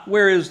not,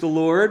 Where is the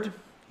Lord?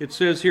 It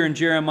says here in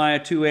Jeremiah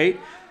 2:8,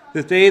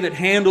 that they that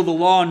handle the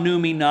law knew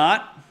me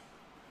not.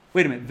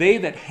 Wait a minute, they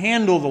that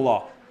handle the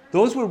law.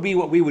 Those would be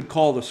what we would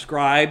call the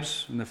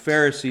scribes and the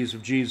Pharisees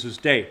of Jesus'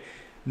 day.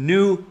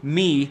 Knew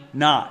me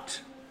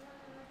not.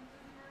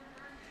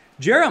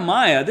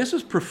 Jeremiah, this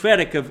is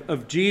prophetic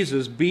of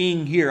Jesus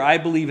being here, I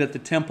believe, at the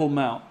Temple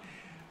Mount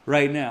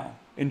right now,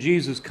 and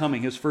Jesus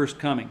coming, his first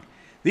coming.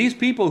 These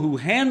people who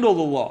handle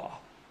the law,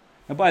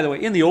 and by the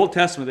way, in the Old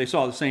Testament, they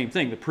saw the same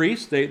thing. The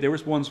priests, they were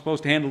the ones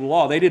supposed to handle the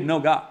law. They didn't know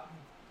God.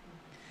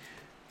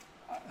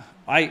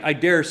 I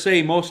dare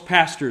say most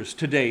pastors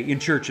today in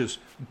churches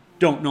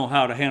don't know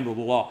how to handle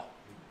the law.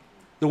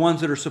 The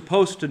ones that are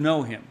supposed to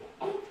know him.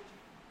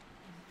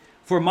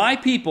 For my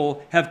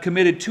people have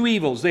committed two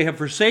evils. They have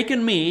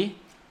forsaken me,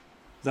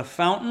 the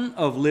fountain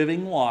of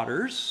living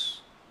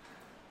waters.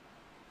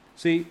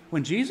 See,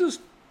 when Jesus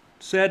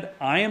said,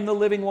 I am the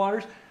living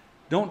waters,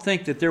 don't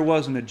think that there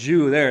wasn't a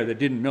Jew there that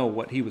didn't know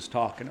what he was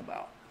talking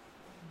about.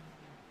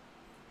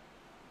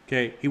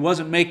 Okay, he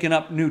wasn't making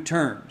up new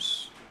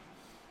terms.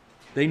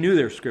 They knew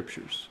their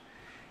scriptures.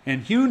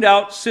 And hewn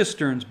out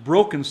cisterns,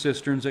 broken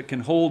cisterns that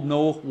can hold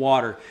no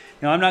water.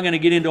 Now, I'm not going to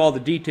get into all the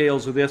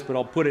details of this, but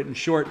I'll put it in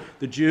short.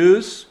 The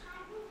Jews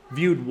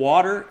viewed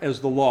water as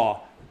the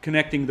law,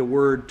 connecting the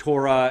word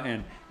Torah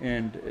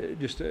and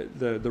just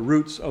the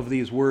roots of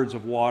these words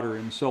of water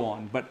and so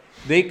on. But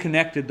they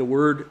connected the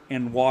word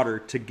and water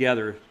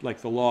together, like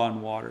the law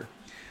and water.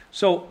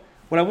 So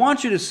what I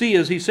want you to see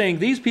is he's saying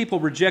these people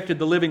rejected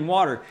the living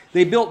water.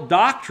 They built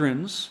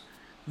doctrines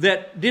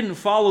that didn't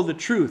follow the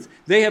truth.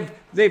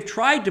 They've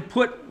tried to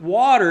put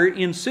water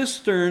in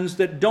cisterns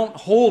that don't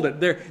hold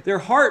it. Their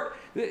heart,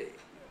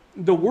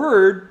 the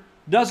word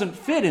doesn't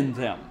fit in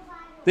them.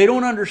 They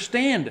don't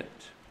understand it.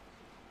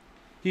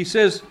 He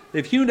says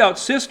they've hewn out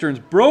cisterns,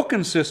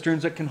 broken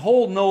cisterns that can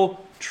hold no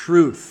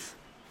truth.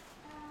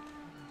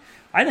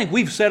 I think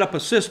we've set up a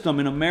system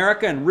in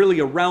America and really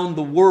around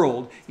the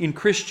world in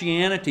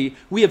Christianity.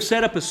 We have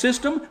set up a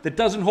system that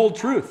doesn't hold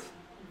truth.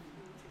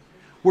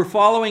 We're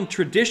following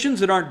traditions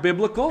that aren't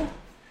biblical.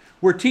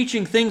 We're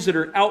teaching things that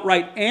are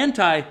outright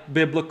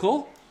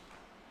anti-biblical.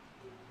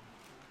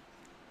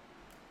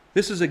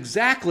 This is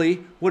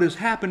exactly what has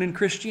happened in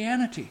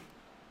Christianity.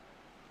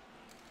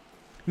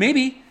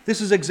 Maybe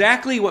this is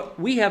exactly what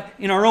we have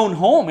in our own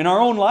home, in our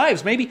own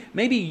lives.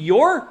 Maybe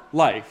your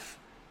life.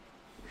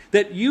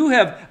 That you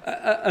have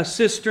a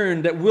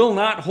cistern that will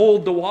not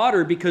hold the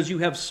water because you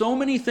have so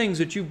many things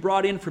that you've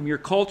brought in from your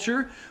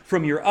culture,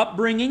 from your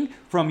upbringing,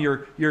 from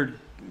your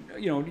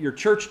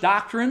church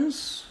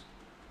doctrines,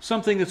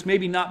 something that's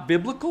maybe not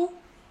biblical,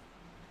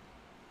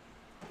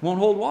 won't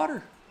hold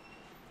water.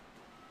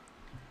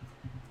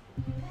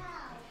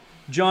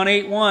 John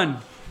 8:1.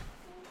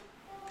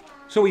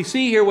 So we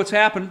see here what's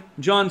happened.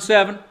 John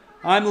 7,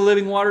 I'm the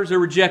living waters. They're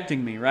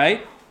rejecting me,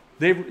 right?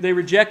 They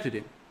rejected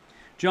him.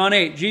 John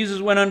 8,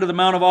 Jesus went unto the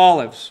Mount of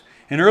Olives,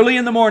 and early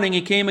in the morning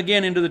he came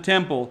again into the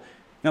temple.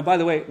 Now, by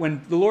the way,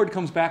 when the Lord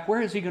comes back,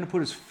 where is he going to put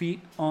his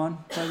feet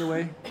on, by the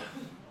way?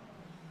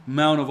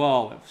 Mount of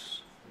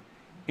Olives.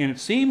 And it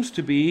seems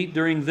to be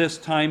during this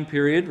time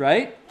period,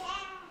 right?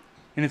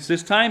 And it's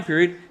this time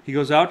period, he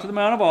goes out to the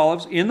Mount of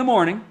Olives in the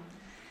morning.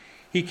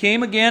 He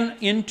came again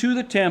into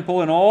the temple,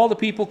 and all the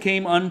people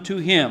came unto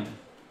him.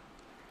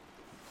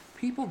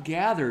 People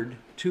gathered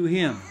to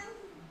him.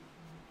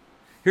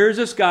 Here's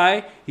this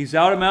guy, he's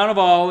out of Mount of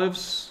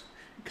Olives,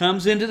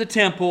 comes into the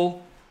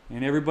temple,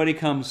 and everybody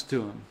comes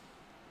to him.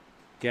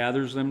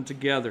 Gathers them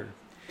together.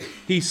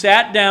 He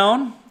sat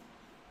down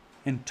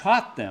and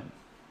taught them.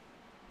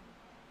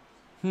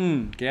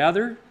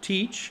 Gather,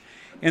 teach.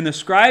 And the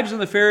scribes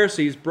and the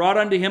Pharisees brought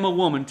unto him a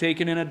woman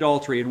taken in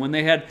adultery. And when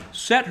they had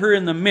set her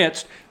in the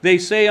midst, they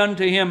say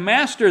unto him,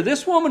 Master,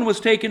 this woman was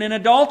taken in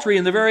adultery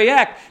in the very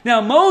act. Now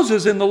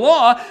Moses in the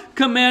law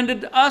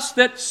commanded us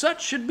that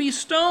such should be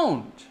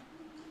stoned.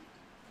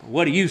 But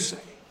what do you say?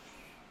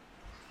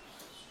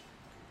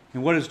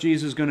 And what is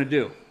Jesus going to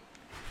do?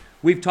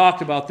 We've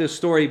talked about this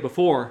story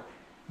before.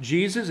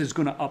 Jesus is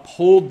going to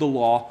uphold the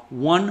law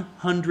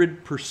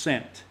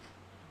 100%.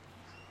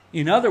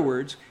 In other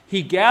words,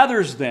 he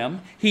gathers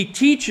them, he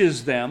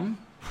teaches them,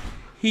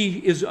 he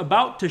is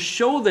about to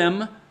show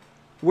them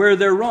where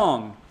they're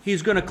wrong.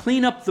 He's going to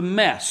clean up the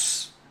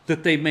mess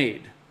that they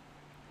made.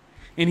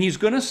 And he's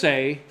going to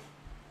say,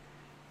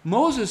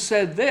 Moses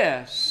said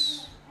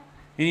this.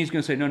 And he's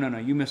going to say, no,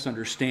 you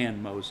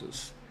misunderstand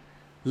Moses.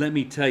 Let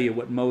me tell you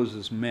what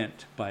Moses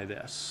meant by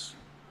this.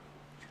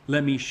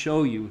 Let me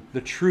show you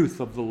the truth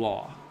of the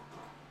law.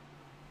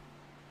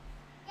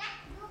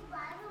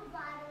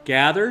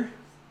 Gather,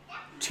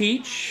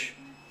 teach,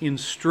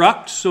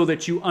 instruct so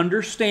that you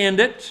understand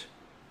it,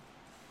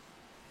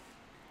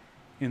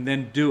 and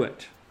then do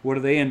it. What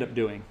do they end up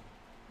doing?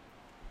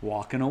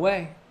 Walking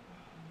away.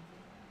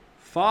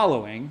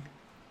 Following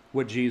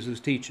what Jesus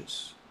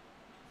teaches.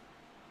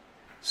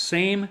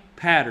 Same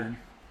pattern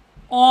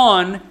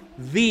on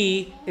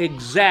the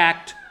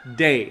exact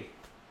day.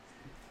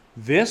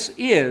 This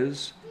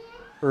is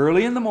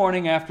early in the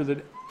morning after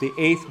the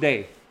 8th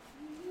day.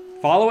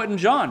 Follow it in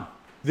John.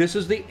 This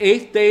is the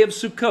 8th day of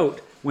Sukkot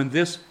when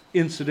this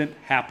incident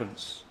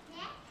happens.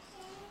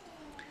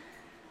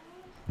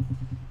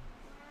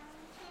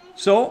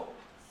 So,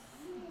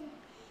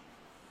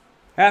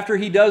 after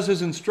he does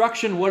his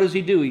instruction, what does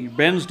he do? He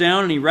bends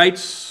down and he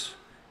writes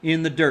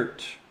in the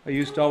dirt. I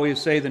used to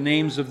always say the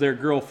names of their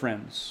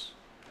girlfriends.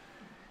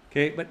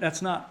 Okay, but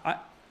that's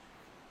not,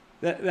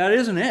 that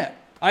isn't it.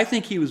 I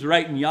think he was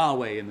writing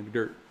Yahweh in the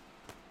dirt,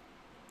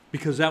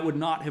 because that would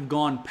not have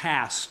gone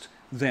past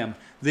them.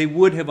 They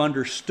would have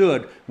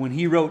understood when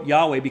he wrote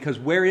Yahweh, because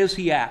where is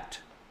he at?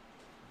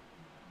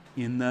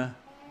 In the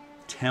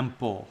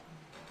temple.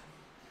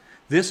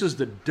 This is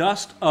the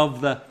dust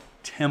of the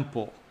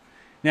temple.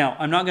 Now,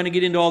 I'm not going to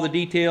get into all the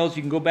details.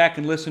 You can go back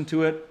and listen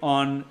to it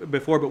on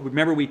before, but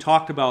remember we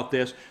talked about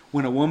this.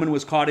 When a woman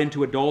was caught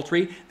into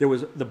adultery, there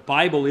was the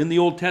Bible in the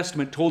Old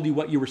Testament told you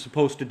what you were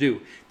supposed to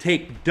do.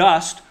 Take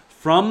dust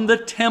from the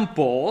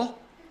temple,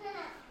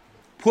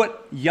 put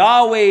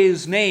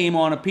Yahweh's name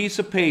on a piece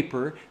of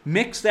paper,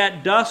 mix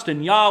that dust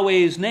and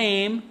Yahweh's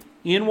name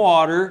in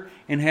water,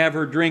 and have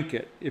her drink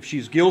it. If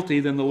she's guilty,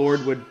 then the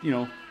Lord would,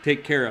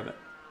 take care of it.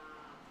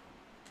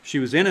 If she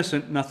was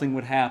innocent, nothing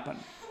would happen.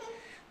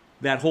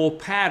 That whole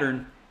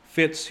pattern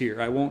fits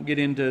here. I won't get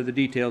into the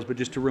details, but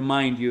just to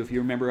remind you, if you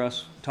remember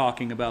us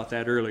talking about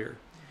that earlier.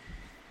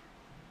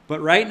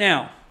 But right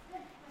now,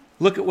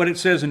 look at what it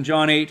says in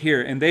John 8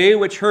 here. And they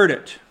which heard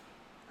it,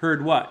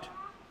 heard what?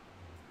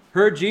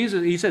 Heard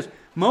Jesus. He says,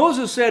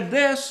 Moses said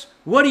this,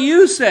 what do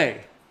you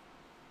say?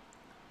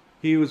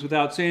 He was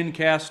without sin,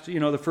 cast,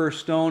 the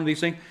first stone,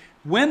 these things.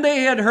 When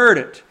they had heard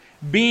it,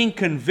 being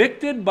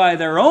convicted by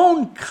their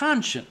own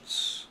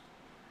conscience,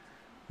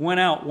 went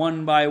out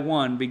one by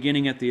one,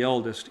 beginning at the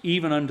eldest,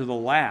 even unto the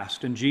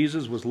last. And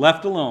Jesus was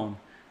left alone,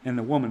 and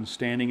the woman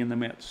standing in the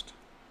midst.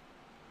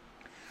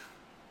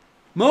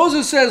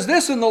 Moses says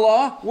this in the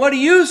law. What do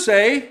you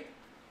say?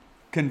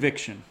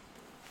 Conviction.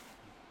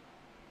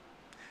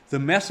 The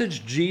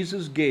message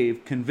Jesus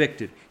gave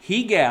convicted.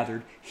 He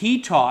gathered,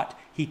 he taught,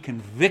 he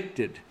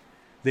convicted.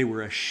 They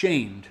were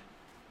ashamed,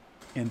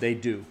 and they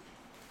do.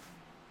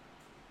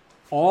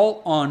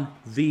 All on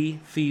the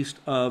Feast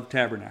of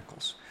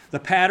Tabernacles. The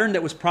pattern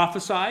that was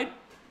prophesied,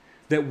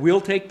 that will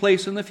take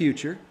place in the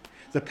future,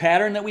 the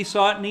pattern that we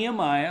saw at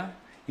Nehemiah,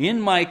 in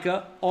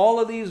Micah, all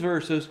of these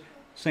verses,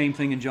 same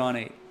thing in John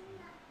 8.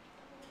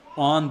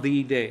 On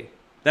the day.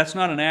 That's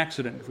not an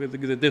accident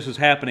that this is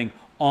happening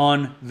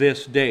on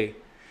this day.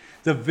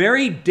 The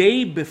very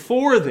day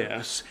before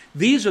this,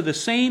 these are the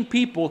same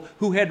people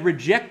who had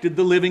rejected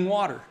the living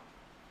water.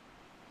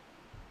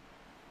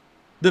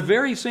 The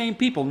very same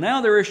people. Now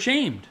they're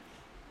ashamed.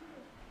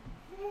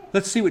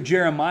 Let's see what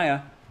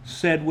Jeremiah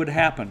said would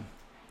happen.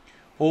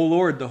 O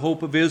Lord, the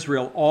hope of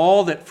Israel,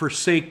 all that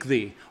forsake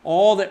thee,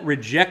 all that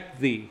reject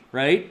thee,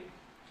 right,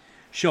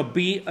 shall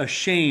be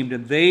ashamed,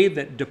 and they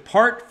that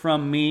depart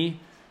from me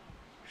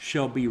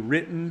shall be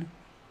written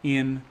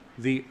in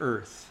the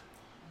earth,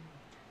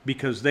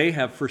 because they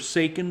have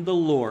forsaken the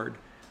Lord,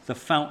 the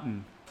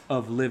fountain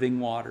of living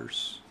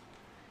waters.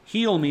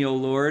 Heal me, O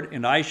Lord,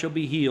 and I shall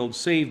be healed.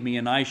 Save me,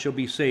 and I shall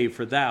be saved,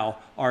 for thou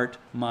art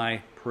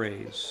my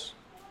praise.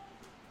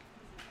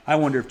 I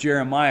wonder if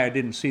Jeremiah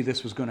didn't see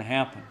this was going to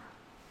happen.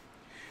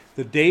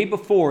 The day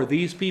before,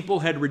 these people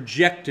had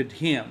rejected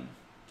him.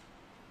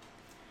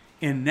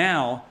 And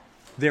now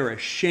they're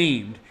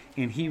ashamed,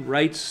 and he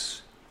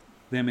writes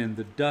them in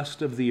the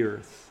dust of the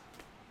earth.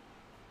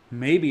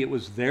 Maybe it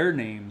was their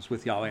names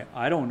with Yahweh.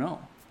 I don't know.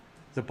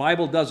 The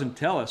Bible doesn't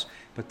tell us,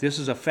 but this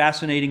is a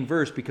fascinating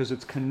verse because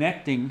it's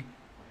connecting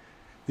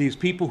these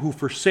people who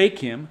forsake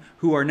him,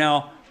 who are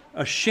now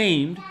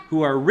ashamed,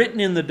 who are written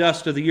in the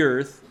dust of the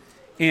earth,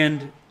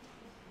 and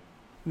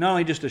not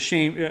only just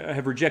ashamed,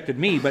 have rejected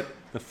me, but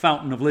the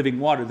fountain of living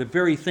water, the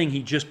very thing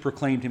he just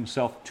proclaimed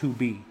himself to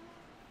be.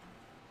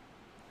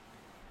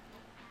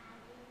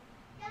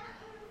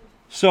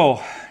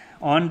 So,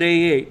 on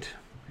day 8,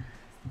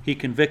 he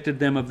convicted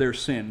them of their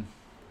sin,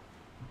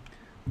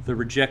 the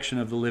rejection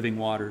of the living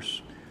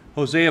waters.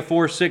 Hosea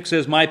 4:6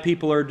 says, my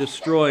people are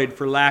destroyed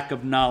for lack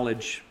of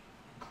knowledge.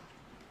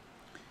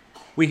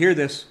 We hear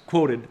this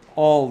quoted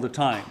all the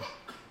time.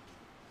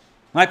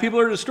 My people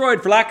are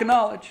destroyed for lack of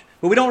knowledge.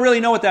 But we don't really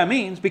know what that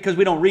means because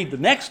we don't read the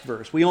next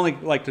verse. We only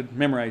like to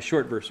memorize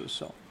short verses.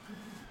 So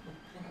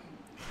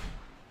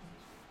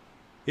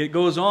it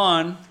goes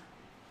on,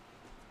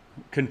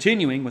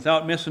 continuing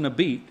without missing a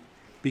beat,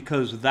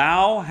 because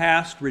thou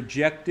hast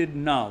rejected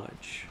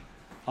knowledge,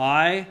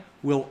 I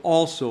will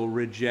also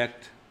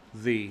reject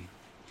thee.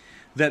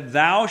 That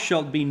thou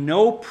shalt be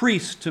no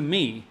priest to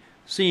me,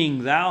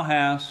 seeing thou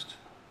hast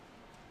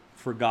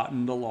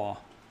forgotten the law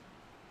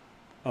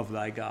of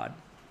thy God.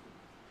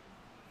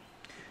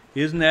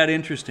 Isn't that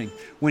interesting?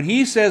 When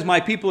he says my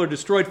people are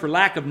destroyed for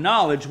lack of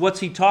knowledge, what's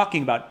he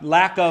talking about?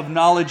 Lack of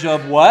knowledge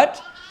of what?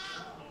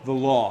 The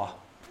law.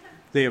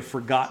 They have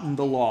forgotten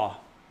the law.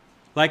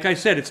 Like I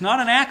said, it's not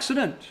an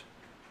accident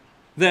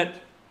that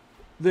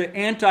the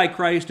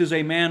Antichrist is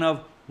a man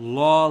of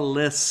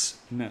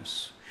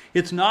lawlessness.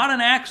 It's not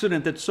an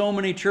accident that so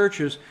many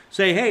churches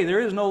say, hey, there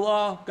is no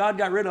law. God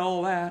got rid of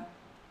all that.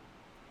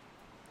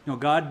 No,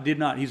 God did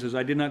not. He says,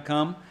 I did not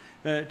come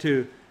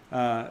to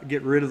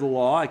get rid of the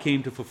law. I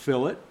came to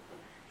fulfill it.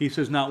 He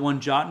says, not one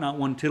jot, not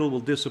one tittle will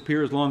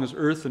disappear as long as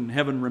earth and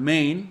heaven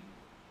remain.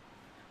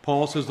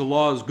 Paul says the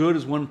law is good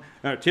as one,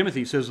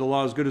 Timothy says the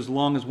law is good as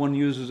long as one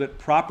uses it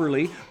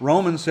properly.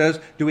 Romans says,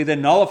 do we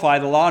then nullify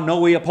the law? No,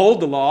 we uphold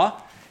the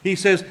law. He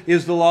says,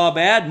 is the law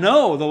bad?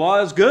 No, the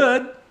law is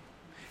good.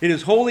 It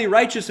is holy,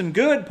 righteous, and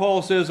good,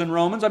 Paul says in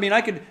Romans. I mean,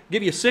 I could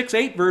give you 6,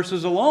 8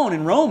 verses alone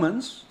in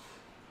Romans,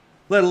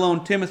 let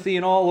alone Timothy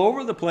and all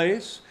over the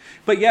place.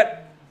 But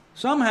yet,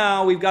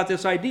 somehow we've got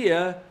this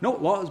idea, no,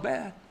 law is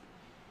bad.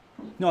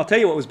 No, I'll tell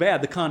you what was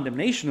bad, the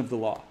condemnation of the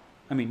law.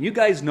 I mean, you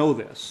guys know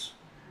this.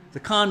 The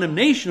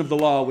condemnation of the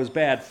law was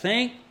bad.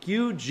 Thank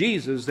you,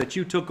 Jesus, that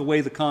you took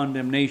away the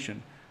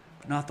condemnation,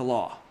 but not the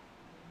law.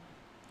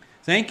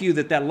 Thank you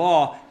that that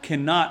law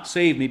cannot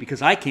save me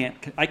because I can't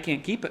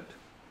keep it.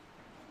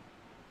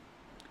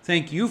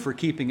 Thank you for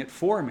keeping it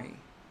for me.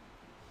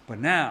 But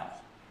now,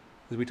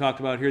 as we talked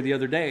about here the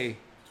other day,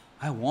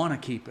 I want to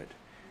keep it.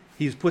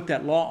 He's put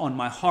that law on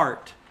my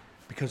heart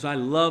because I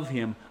love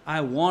Him. I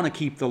want to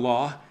keep the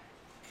law.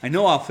 I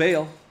know I'll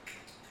fail.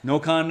 No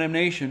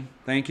condemnation.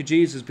 Thank you,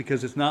 Jesus,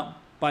 because it's not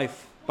by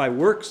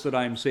works that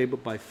I am saved,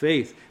 but by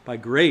faith, by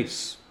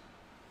grace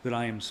that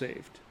I am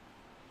saved.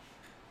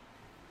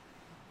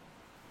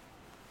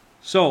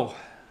 So,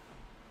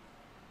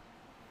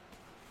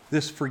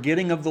 this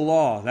forgetting of the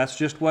law, that's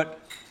just what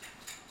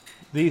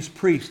these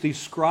priests, these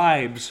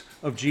scribes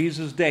of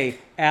Jesus' day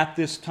at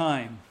this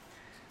time.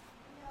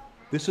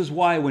 This is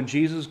why when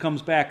Jesus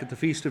comes back at the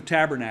Feast of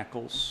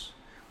Tabernacles,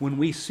 when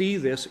we see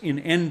this in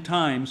end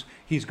times,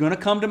 He's going to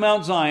come to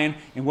Mount Zion,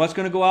 and what's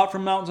going to go out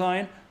from Mount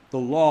Zion? The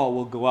law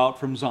will go out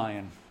from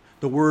Zion,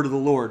 the word of the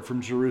Lord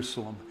from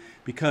Jerusalem,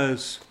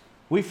 because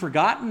we've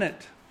forgotten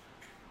it.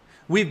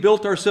 We've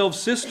built ourselves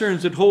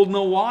cisterns that hold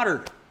no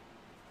water.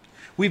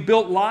 We've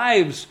built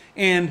lives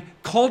and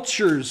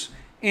cultures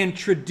and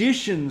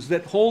traditions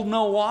that hold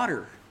no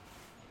water.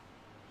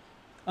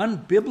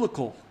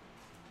 Unbiblical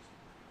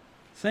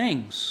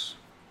things.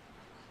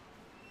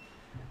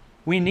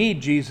 We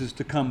need Jesus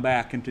to come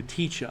back and to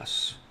teach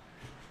us.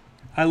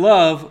 I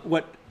love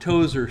what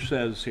Tozer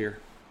says here.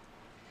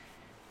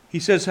 He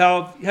says,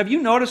 have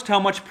you noticed how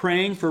much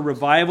praying for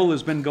revival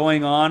has been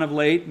going on of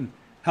late and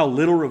how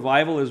little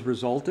revival has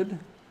resulted?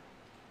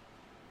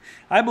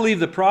 I believe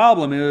the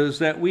problem is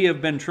that we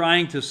have been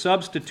trying to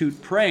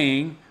substitute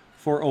praying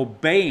for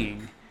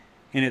obeying,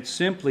 and it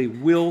simply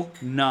will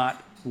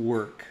not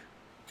work.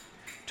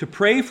 To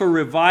pray for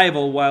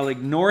revival while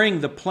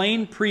ignoring the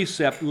plain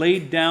precept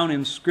laid down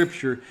in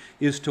Scripture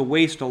is to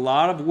waste a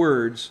lot of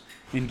words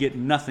and get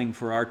nothing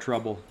for our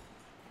trouble.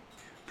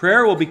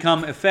 Prayer will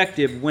become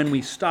effective when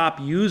we stop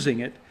using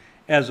it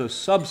as a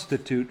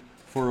substitute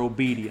for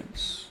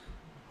obedience.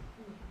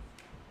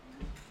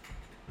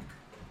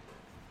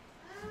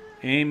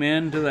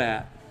 Amen to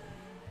that.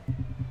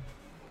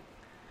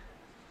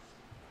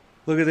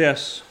 Look at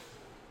this.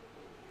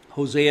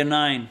 Hosea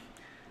 9.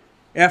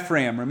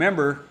 Ephraim,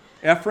 remember,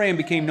 Ephraim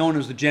became known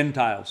as the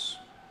Gentiles.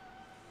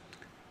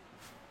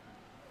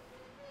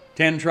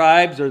 10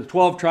 tribes, or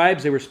 12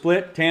 tribes, they were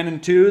split, 10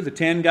 and 2. The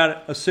 10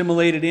 got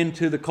assimilated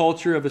into the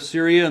culture of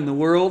Assyria and the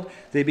world.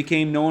 They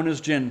became known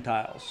as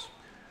Gentiles.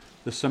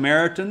 The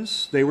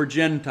Samaritans, they were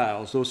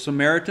Gentiles. Those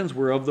Samaritans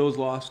were of those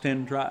lost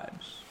 10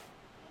 tribes.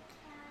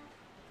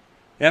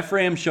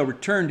 Ephraim shall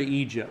return to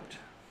Egypt.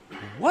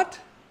 What?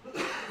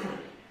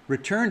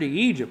 Return to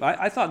Egypt?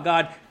 I thought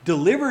God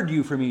delivered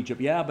you from Egypt.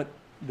 Yeah, but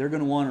they're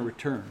going to want to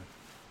return.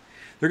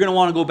 They're going to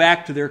want to go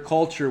back to their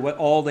culture, what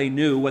all they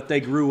knew, what they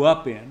grew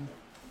up in.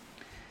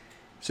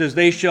 It says,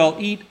 they shall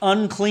eat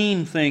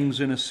unclean things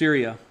in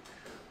Assyria.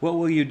 What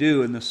will you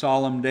do in the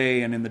solemn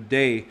day and in the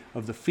day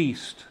of the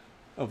feast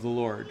of the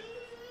Lord?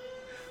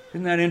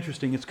 Isn't that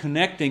interesting? It's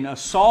connecting a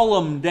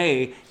solemn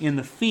day in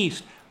the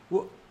feast.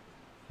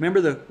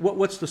 Remember,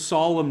 what's the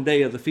solemn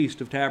day of the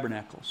Feast of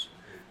Tabernacles?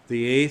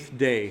 The 8th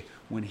day,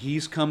 when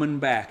He's coming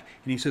back.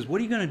 And He says,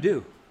 what are you going to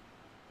do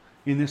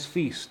in this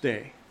feast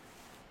day?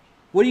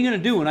 What are you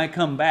going to do when I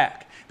come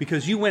back?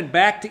 Because you went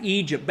back to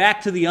Egypt,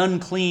 back to the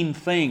unclean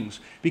things,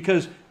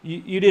 because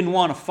you didn't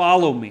want to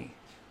follow me.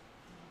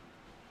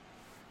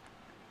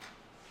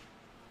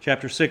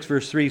 Chapter 6,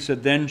 verse 3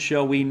 said, then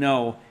shall we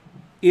know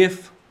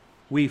if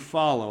we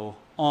follow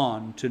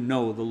on to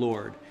know the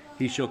Lord.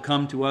 He shall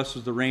come to us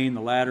as the rain,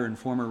 the latter and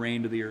former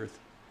rain to the earth.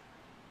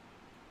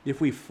 If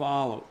we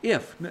follow.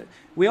 If.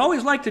 We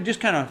always like to just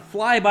kind of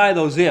fly by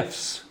those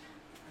ifs,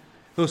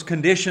 those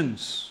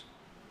conditions.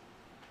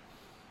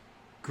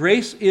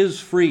 Grace is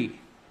free,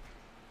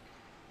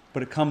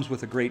 but it comes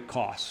with a great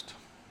cost.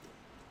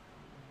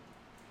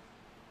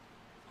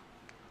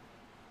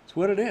 It's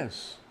what it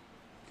is.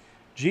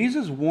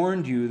 Jesus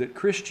warned you that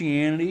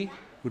Christianity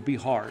would be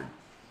hard,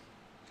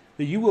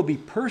 that you will be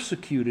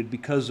persecuted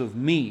because of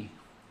me.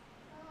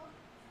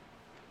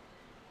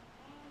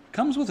 It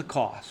comes with a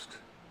cost.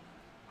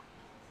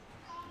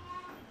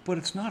 But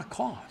it's not a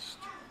cost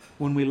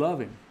when we love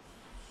Him.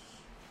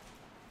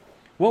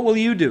 What will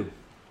you do?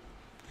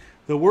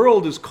 The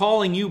world is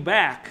calling you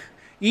back.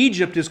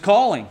 Egypt is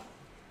calling.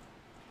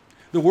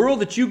 The world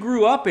that you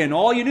grew up in,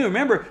 all you knew.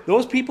 Remember,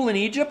 those people in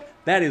Egypt,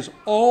 that is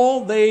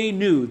all they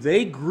knew.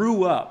 They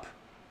grew up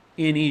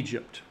in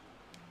Egypt.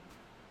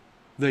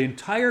 The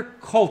entire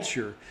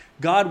culture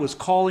God was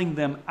calling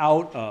them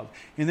out of.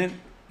 And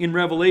then in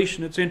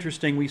Revelation, it's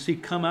interesting, we see,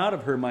 come out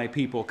of her, my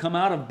people. Come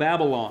out of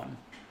Babylon.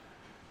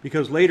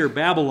 Because later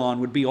Babylon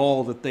would be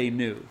all that they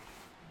knew.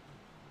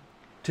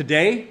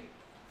 Today,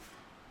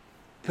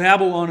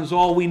 Babylon is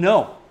all we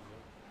know.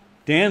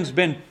 Dan's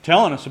been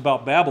telling us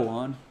about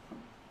Babylon.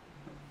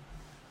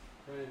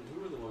 Brian,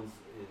 who were the ones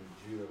in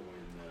Judah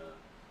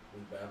when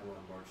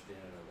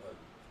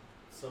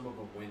some of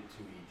them went to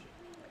Egypt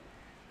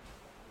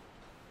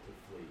to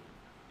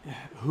flee.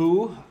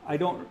 Who? I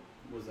don't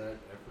Was that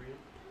Ephraim?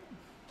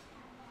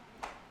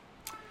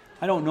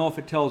 know if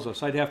it tells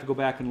us. I'd have to go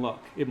back and look.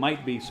 It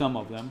might be some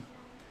of them,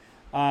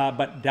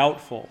 but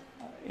doubtful.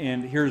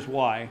 And here's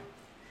why.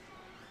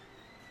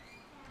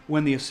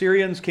 When the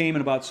Assyrians came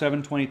in about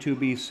 722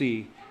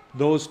 BC,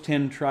 those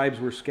 10 tribes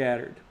were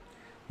scattered.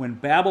 When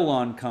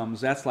Babylon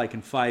comes, that's like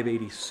in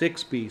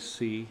 586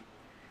 BC,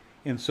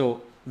 and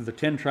so the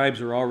 10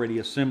 tribes are already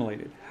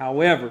assimilated.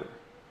 However,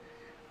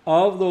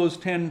 of those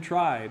 10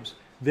 tribes,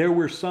 there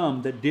were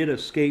some that did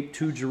escape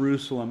to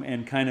Jerusalem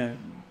and kind of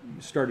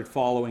started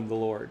following the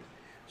Lord.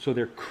 So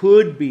there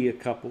could be a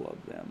couple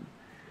of them,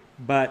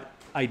 but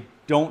I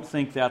don't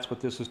think that's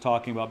what this is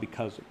talking about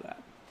because of that.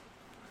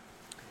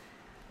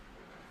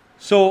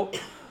 So,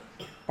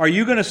 are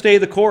you going to stay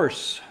the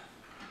course?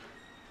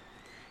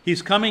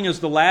 He's coming as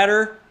the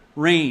latter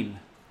rain.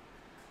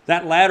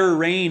 That latter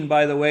rain,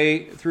 by the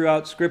way,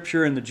 throughout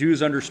Scripture and the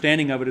Jews'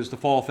 understanding of it is the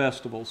fall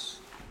festivals.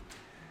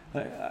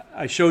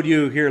 I showed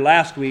you here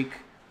last week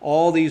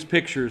all these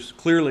pictures.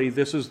 Clearly,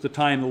 this is the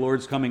time the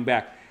Lord's coming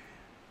back.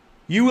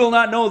 You will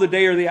not know the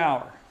day or the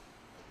hour,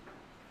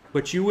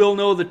 but you will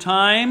know the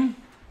time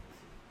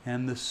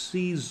and the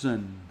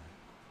season.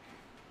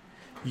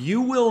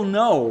 You will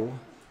know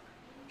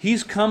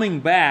He's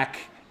coming back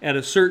at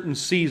a certain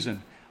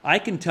season. I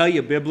can tell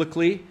you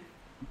biblically,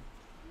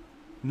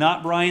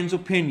 not Brian's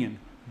opinion,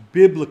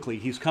 biblically,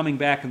 He's coming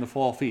back in the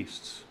fall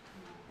feasts.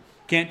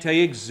 Can't tell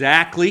you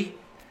exactly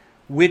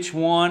which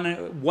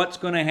one, what's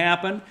going to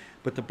happen,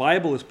 but the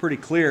Bible is pretty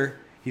clear.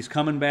 He's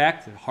coming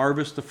back to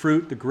harvest the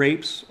fruit, the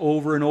grapes,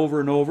 over and over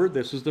and over.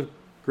 This is the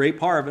grape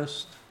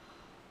harvest.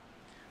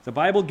 The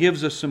Bible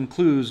gives us some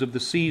clues of the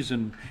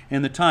season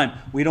and the time.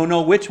 We don't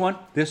know which one,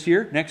 this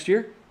year, next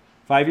year,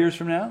 5 years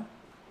from now.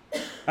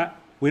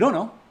 We don't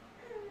know.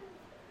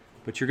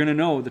 But you're going to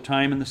know the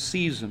time and the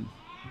season.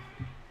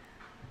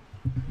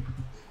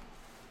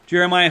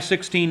 Jeremiah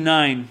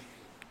 16:9,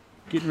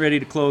 getting ready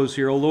to close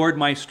here. O Lord,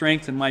 my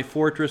strength and my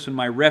fortress and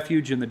my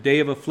refuge in the day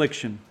of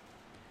affliction.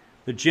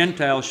 The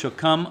Gentiles shall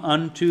come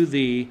unto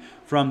thee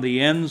from the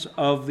ends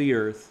of the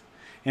earth,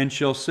 and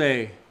shall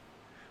say,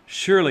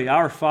 Surely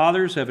our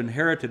fathers have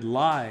inherited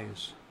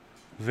lies,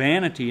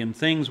 vanity and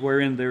things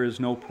wherein there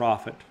is no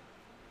profit.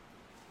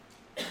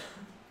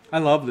 I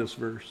love this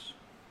verse.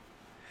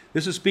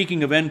 This is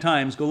speaking of end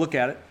times. Go look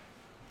at it.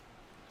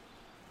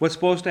 What's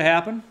supposed to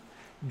happen?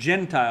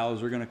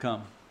 Gentiles are going to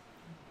come.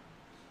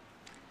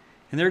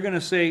 And they're going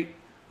to say,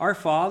 our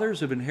fathers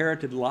have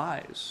inherited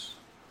lies.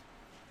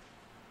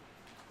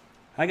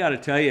 I got to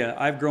tell you,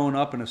 I've grown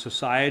up in a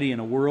society, in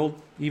a world,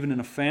 even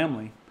in a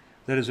family,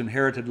 that has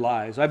inherited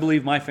lies. I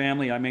believe my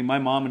family, my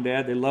mom and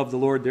dad, they love the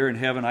Lord. They're in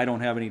heaven. I don't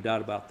have any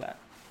doubt about that.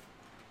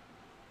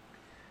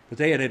 But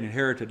they had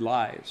inherited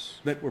lies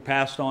that were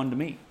passed on to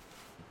me.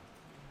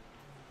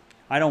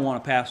 I don't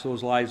want to pass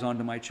those lies on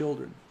to my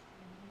children.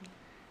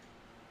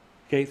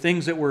 Okay,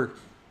 things that were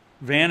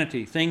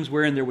vanity, things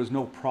wherein there was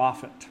no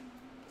profit.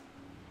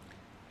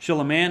 Shall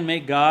a man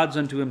make gods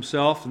unto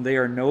himself, and they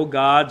are no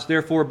gods?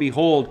 Therefore,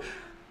 behold,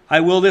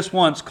 I will this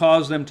once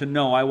cause them to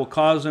know. I will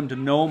cause them to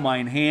know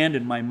mine hand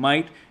and my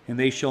might, and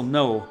they shall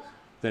know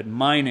that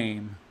my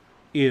name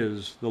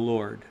is the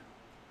Lord.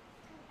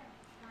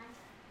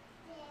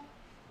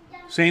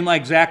 Same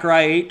like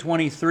Zechariah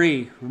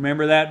 8:23.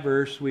 Remember that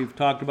verse? We've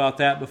talked about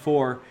that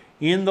before.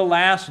 In the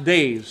last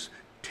days,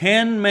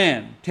 10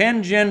 men,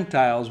 10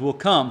 Gentiles will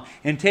come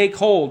and take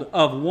hold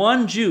of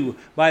one Jew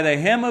by the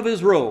hem of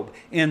his robe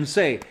and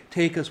say,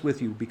 Take us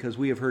with you, because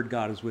we have heard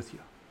God is with you.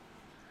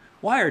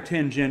 Why are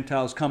 10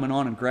 Gentiles coming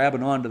on and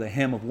grabbing onto the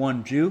hem of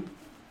one Jew?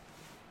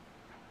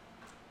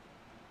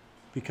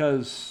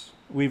 Because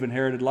we've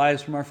inherited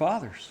lies from our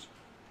fathers.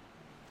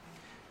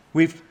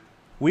 We've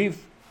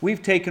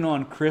taken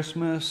on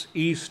Christmas,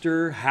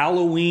 Easter,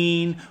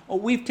 Halloween.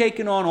 We've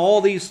taken on all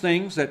these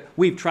things that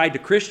we've tried to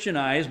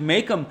Christianize,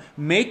 make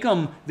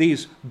them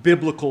these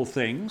biblical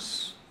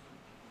things.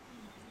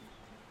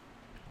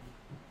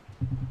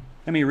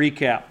 Let me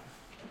recap.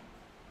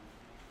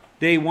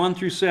 Day 1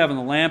 through 7,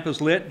 the lamp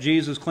is lit.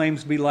 Jesus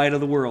claims to be light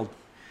of the world.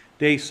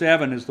 Day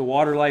 7 is the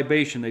water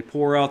libation. They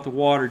pour out the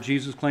water.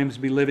 Jesus claims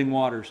to be living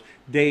waters.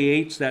 Day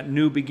 8 is that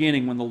new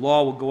beginning when the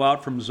law will go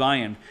out from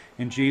Zion,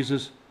 and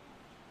Jesus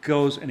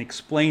goes and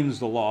explains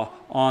the law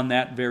on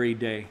that very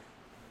day.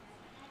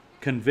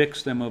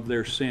 Convicts them of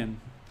their sin.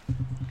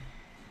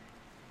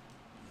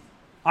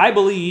 I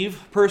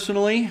believe,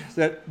 personally,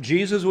 that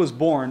Jesus was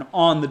born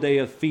on the day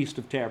of Feast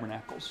of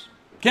Tabernacles.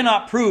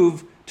 Cannot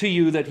prove to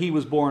you that he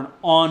was born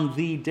on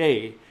the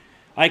day.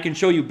 I can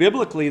show you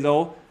biblically,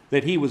 though,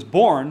 that he was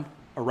born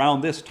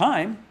around this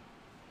time.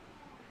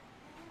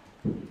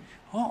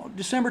 Oh,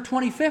 December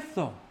 25th,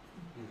 though.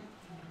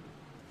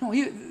 No,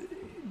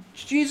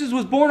 Jesus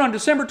was born on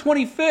December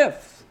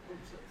 25th.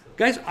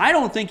 Guys, I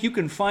don't think you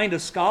can find a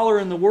scholar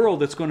in the world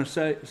that's going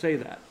to say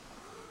that.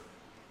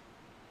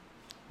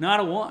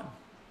 Not a one.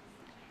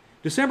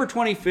 December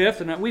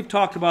 25th, and we've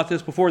talked about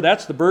this before,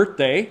 that's the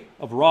birthday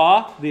of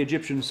Ra, the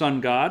Egyptian sun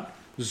god.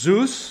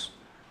 Zeus,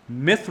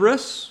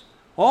 Mithras,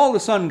 all the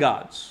sun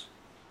gods.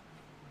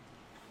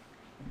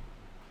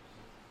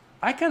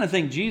 I kind of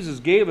think Jesus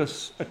gave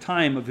us a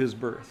time of his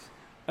birth,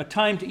 a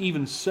time to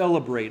even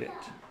celebrate it.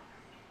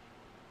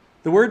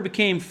 The Word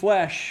became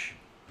flesh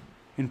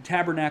and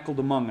tabernacled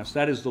among us.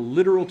 That is the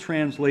literal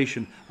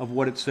translation of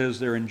what it says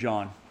there in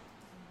John.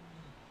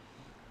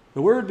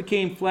 The Word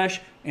became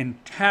flesh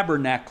and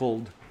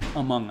tabernacled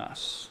among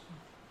us.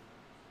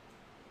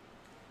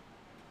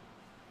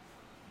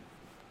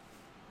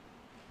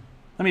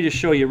 Let me just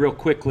show you real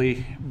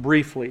quickly,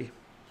 briefly.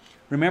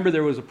 Remember,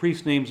 there was a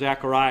priest named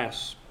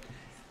Zacharias.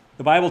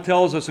 The Bible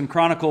tells us in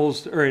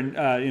Chronicles, or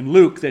in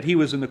Luke, that he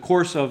was in the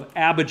course of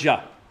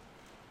Abijah.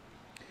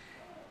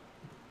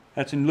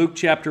 That's in Luke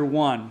chapter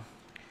 1.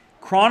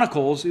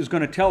 Chronicles is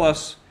going to tell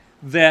us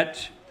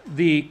that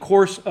the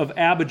course of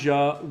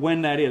Abijah,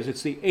 when that is.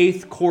 It's the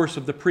 8th course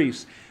of the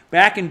priests.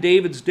 Back in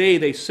David's day,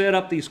 they set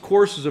up these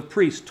courses of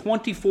priests,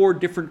 24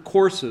 different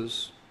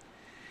courses.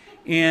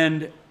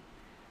 And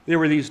there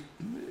were these,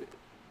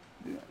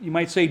 you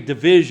might say,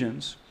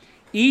 divisions.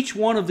 Each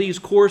one of these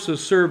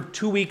courses served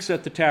 2 weeks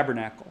at the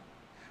tabernacle.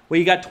 Well,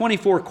 you got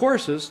 24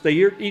 courses. They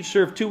each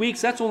served 2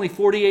 weeks. That's only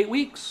 48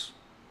 weeks.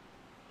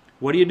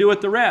 What do you do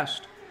with the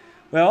rest?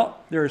 Well,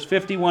 there's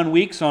 51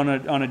 weeks on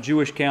a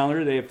Jewish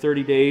calendar. They have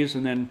 30 days,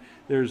 and then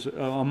there's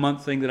a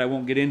month thing that I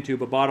won't get into,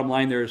 but bottom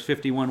line, there is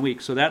 51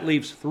 weeks. So that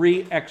leaves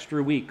 3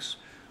 extra weeks.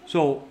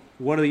 So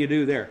what do you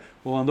do there?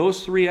 Well, on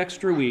those 3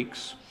 extra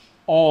weeks,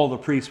 all the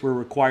priests were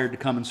required to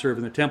come and serve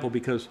in the temple,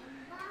 because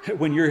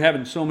when you're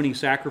having so many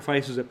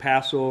sacrifices at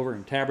Passover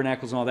and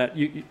tabernacles and all that,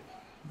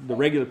 the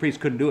regular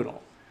priests couldn't do it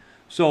all.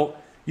 So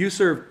you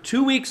serve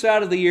 2 weeks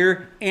out of the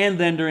year and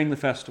then during the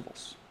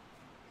festivals.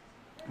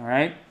 All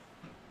right?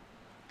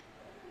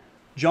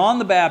 John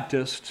the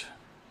Baptist,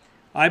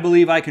 I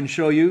believe I can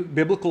show you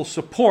biblical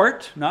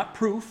support, not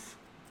proof,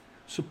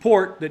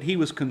 support that he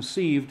was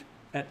conceived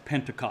at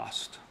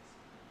Pentecost,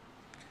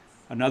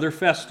 another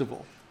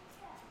festival.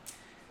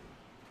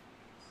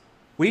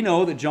 We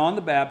know that John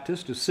the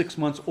Baptist is 6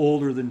 months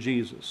older than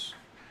Jesus.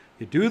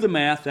 You do the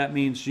math, that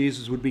means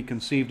Jesus would be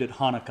conceived at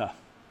Hanukkah,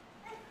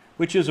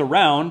 which is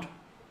around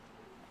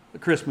the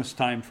Christmas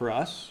time for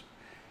us.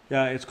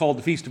 It's called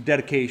the Feast of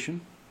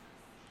Dedication.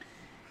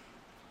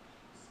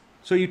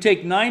 So you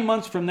take 9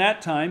 months from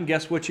that time,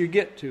 guess what you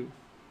get to?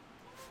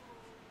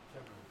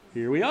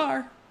 Here we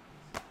are.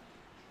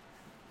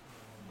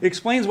 It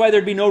explains why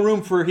there'd be no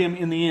room for him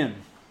in the inn.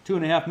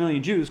 2.5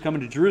 million Jews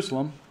coming to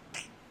Jerusalem.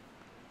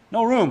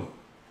 No room.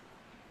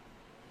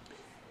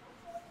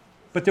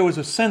 But there was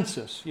a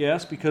census,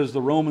 yes, because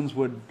the Romans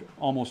would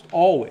almost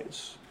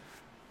always,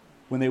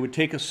 when they would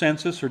take a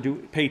census or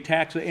pay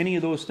tax, any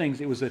of those things,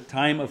 it was a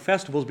time of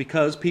festivals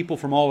because people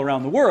from all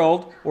around the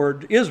world,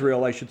 or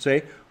Israel, I should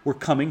say, were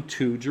coming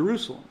to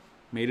Jerusalem.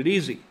 Made it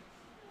easy.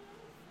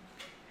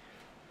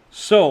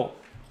 So,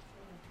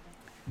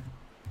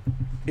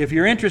 if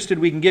you're interested,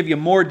 we can give you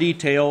more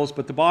details,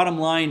 but the bottom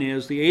line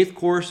is the 8th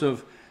course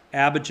of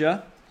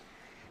Abijah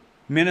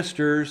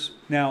ministers.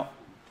 Now,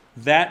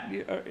 that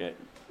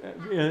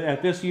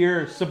at this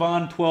year,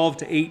 Sivan 12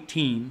 to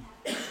 18.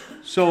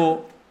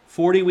 So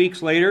 40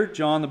 weeks later,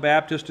 John the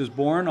Baptist is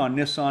born on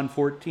Nisan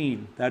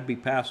 14. That'd be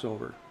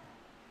Passover.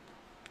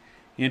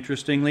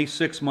 Interestingly,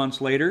 6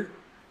 months later,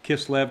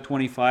 Kislev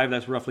 25,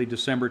 that's roughly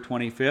December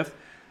 25th,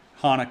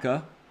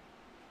 Hanukkah,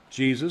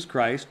 Jesus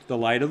Christ, the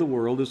light of the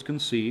world, is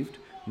conceived.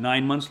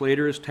 9 months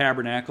later is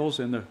Tabernacles,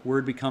 and the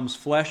Word becomes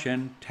flesh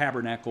and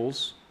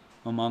tabernacles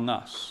among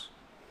us.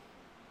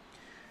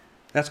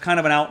 That's kind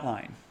of an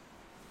outline.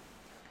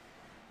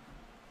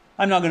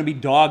 I'm not going to be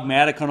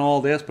dogmatic on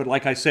all this, but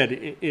like I said,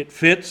 it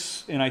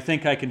fits, and I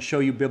think I can show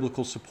you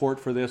biblical support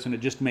for this, and it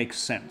just makes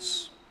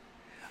sense.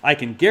 I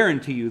can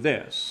guarantee you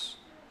this,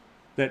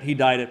 that he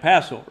died at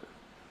Passover.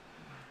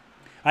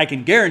 I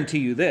can guarantee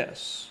you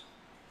this,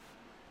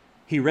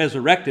 he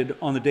resurrected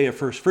on the day of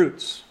first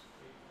fruits.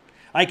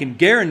 I can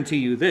guarantee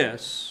you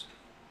this,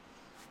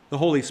 the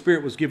Holy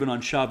Spirit was given on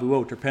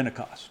Shavuot or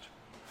Pentecost.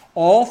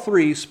 All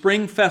 3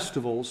 spring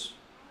festivals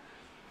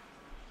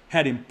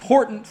had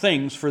important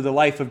things for the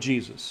life of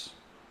Jesus.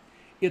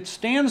 It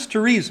stands to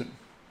reason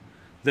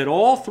that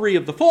all 3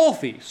 of the fall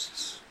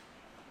feasts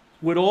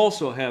would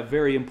also have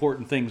very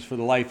important things for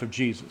the life of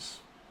Jesus,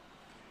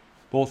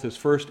 both his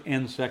first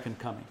and second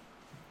coming.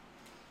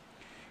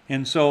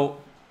 And so,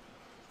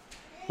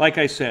 like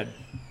I said,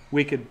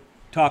 we could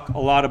talk a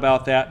lot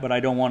about that, but I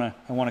want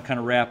to kind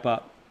of wrap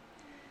up.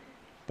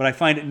 But I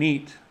find it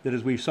neat that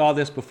as we saw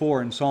this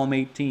before in Psalm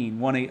 118,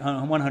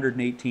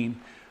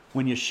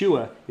 when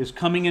Yeshua is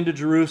coming into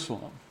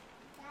Jerusalem,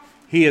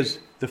 he is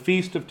the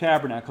Feast of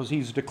Tabernacles.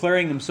 He's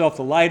declaring himself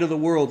the light of the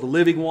world, the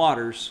living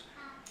waters.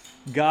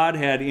 God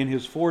had, in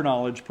his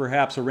foreknowledge,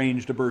 perhaps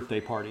arranged a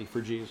birthday party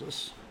for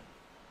Jesus.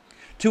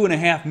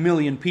 2.5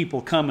 million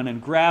people coming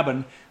and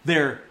grabbing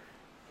their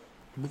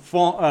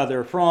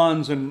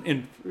fronds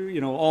and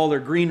all their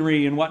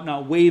greenery and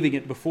whatnot, waving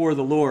it before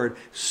the Lord,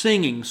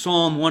 singing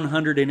Psalm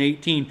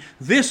 118.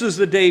 This is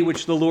the day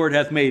which the Lord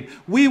hath made.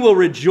 We will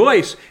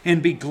rejoice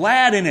and be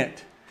glad in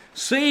it.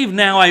 Save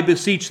now, I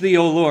beseech thee,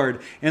 O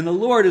Lord. And the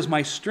Lord is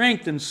my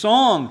strength and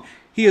song.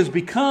 He has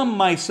become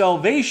my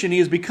salvation. He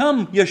has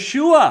become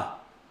Yeshua.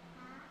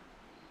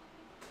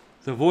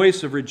 The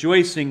voice of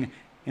rejoicing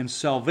and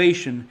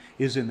salvation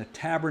is in the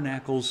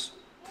tabernacles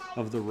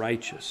of the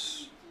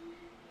righteous.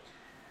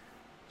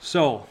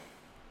 So,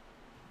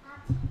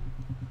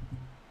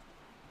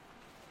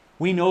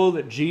 we know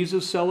that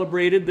Jesus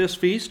celebrated this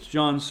feast,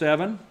 John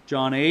 7,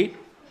 John 8.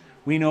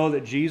 We know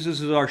that Jesus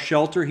is our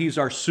shelter. He's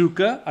our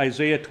sukkah,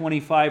 Isaiah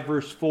 25,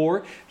 verse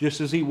 4. Just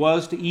as he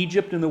was to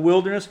Egypt in the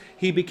wilderness,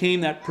 he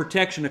became that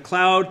protection, a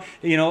cloud,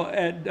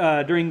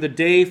 during the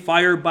day,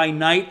 fire by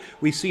night.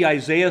 We see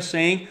Isaiah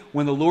saying,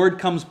 when the Lord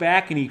comes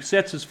back and he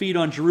sets his feet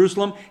on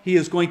Jerusalem, he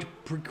is going to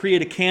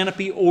create a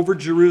canopy over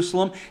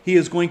Jerusalem. He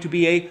is going to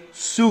be a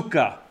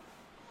sukkah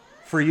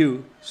for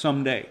you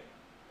someday.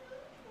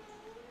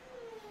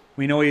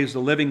 We know He is the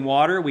living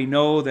water. We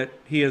know that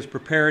He has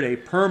prepared a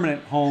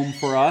permanent home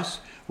for us.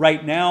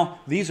 Right now,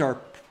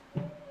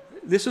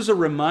 this is a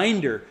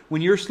reminder.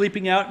 When you're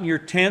sleeping out in your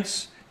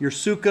tents, your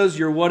sukkahs,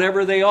 your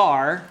whatever they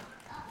are,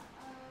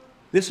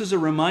 this is a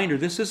reminder.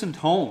 This isn't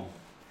home.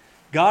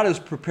 God is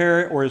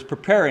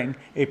preparing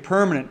a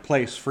permanent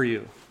place for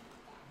you.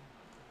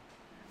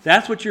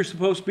 That's what you're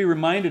supposed to be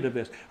reminded of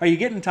this. Are you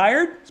getting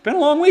tired? It's been a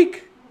long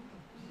week.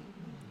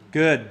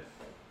 Good.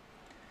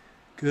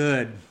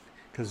 Good.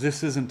 Because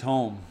this isn't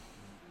home.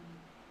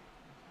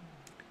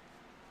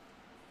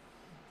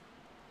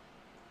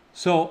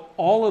 So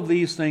all of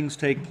these things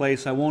take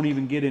place. I won't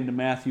even get into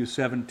Matthew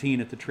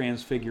 17 at the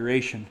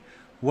Transfiguration.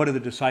 What do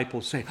the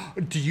disciples say?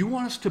 Do you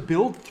want us to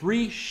build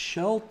 3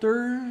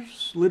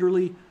 shelters?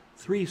 Literally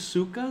 3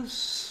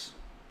 sukkahs?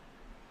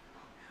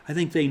 I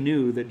think they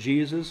knew that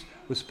Jesus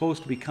was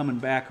supposed to be coming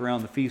back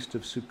around the Feast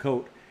of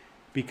Sukkot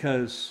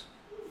because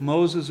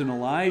Moses and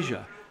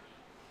Elijah's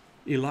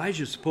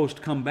supposed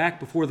to come back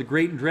before the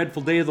great and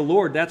dreadful day of the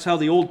Lord. That's how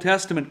the Old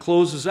Testament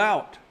closes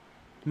out.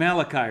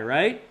 Malachi,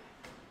 right?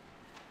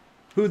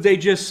 Who'd they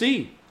just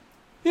see?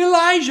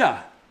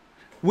 Elijah.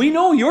 We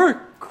know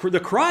you're the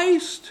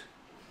Christ.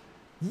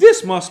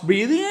 This must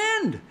be the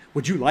end.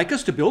 Would you like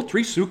us to build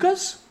 3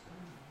 sukkahs?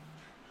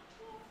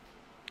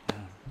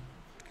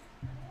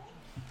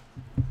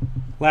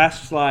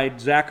 Last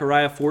slide,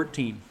 Zechariah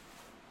 14.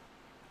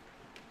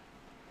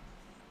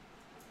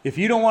 If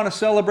you don't want to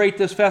celebrate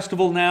this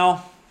festival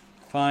now,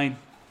 fine.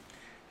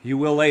 You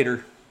will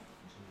later.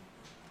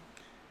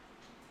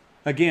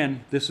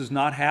 Again, this has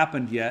not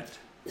happened yet.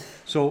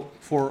 So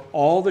for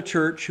all the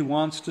church who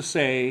wants to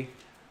say,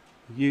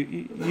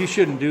 you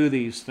shouldn't do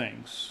these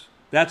things,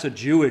 that's a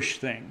Jewish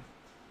thing.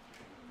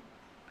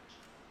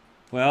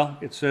 Well,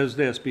 it says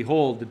this,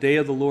 behold, the day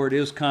of the Lord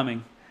is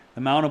coming.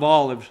 The Mount of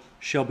Olives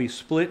shall be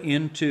split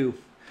in two.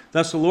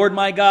 Thus the Lord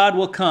my God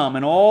will come,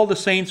 and all the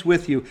saints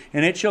with you.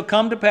 And it shall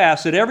come to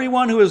pass that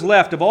everyone who is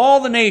left of all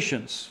the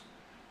nations,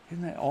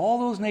 isn't that all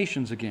those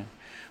nations again,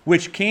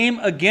 which came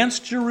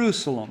against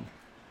Jerusalem,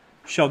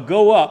 shall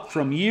go up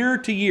from year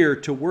to year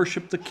to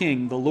worship the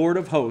King, the Lord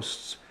of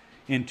hosts,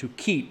 and to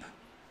keep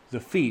the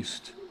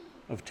Feast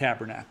of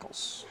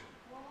Tabernacles.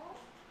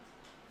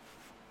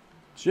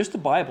 It's just the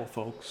Bible,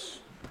 folks.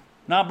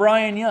 Not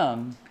Brian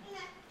Young.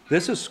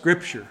 This is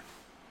Scripture.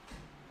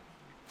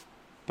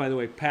 By the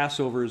way,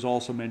 Passover is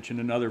also mentioned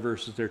in other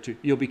verses there too.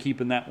 You'll be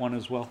keeping that one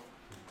as well.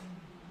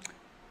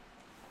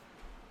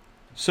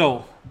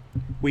 So,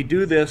 we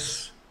do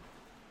this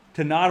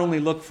to not only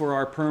look for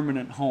our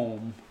permanent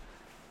home,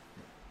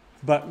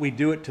 but we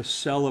do it to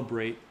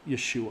celebrate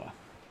Yeshua.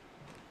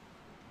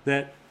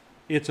 That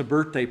it's a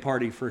birthday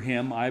party for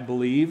Him, I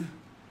believe.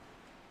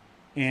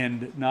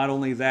 And not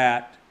only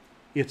that,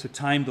 it's a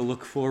time to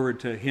look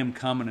forward to Him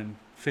coming and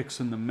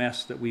fixing the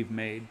mess that we've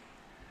made.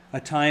 A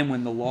time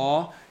when the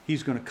law,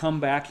 He's going to come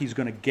back, He's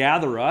going to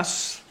gather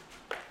us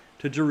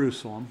to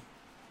Jerusalem.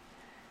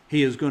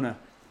 He is going to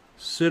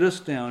sit us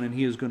down and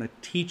He is going to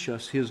teach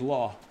us His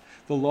law.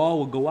 The law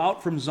will go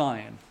out from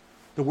Zion,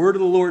 the word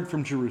of the Lord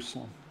from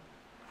Jerusalem.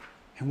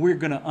 And we're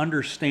going to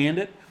understand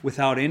it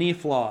without any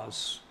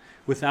flaws,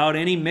 without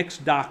any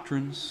mixed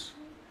doctrines.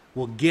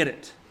 We'll get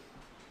it.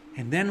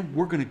 And then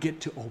we're going to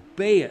get to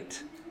obey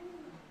it.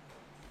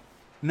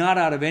 Not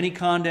out of any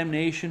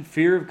condemnation,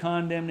 fear of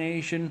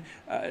condemnation,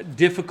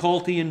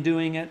 difficulty in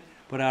doing it,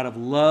 but out of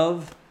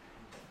love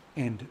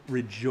and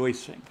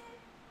rejoicing.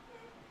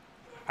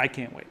 I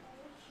can't wait.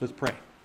 Let's pray.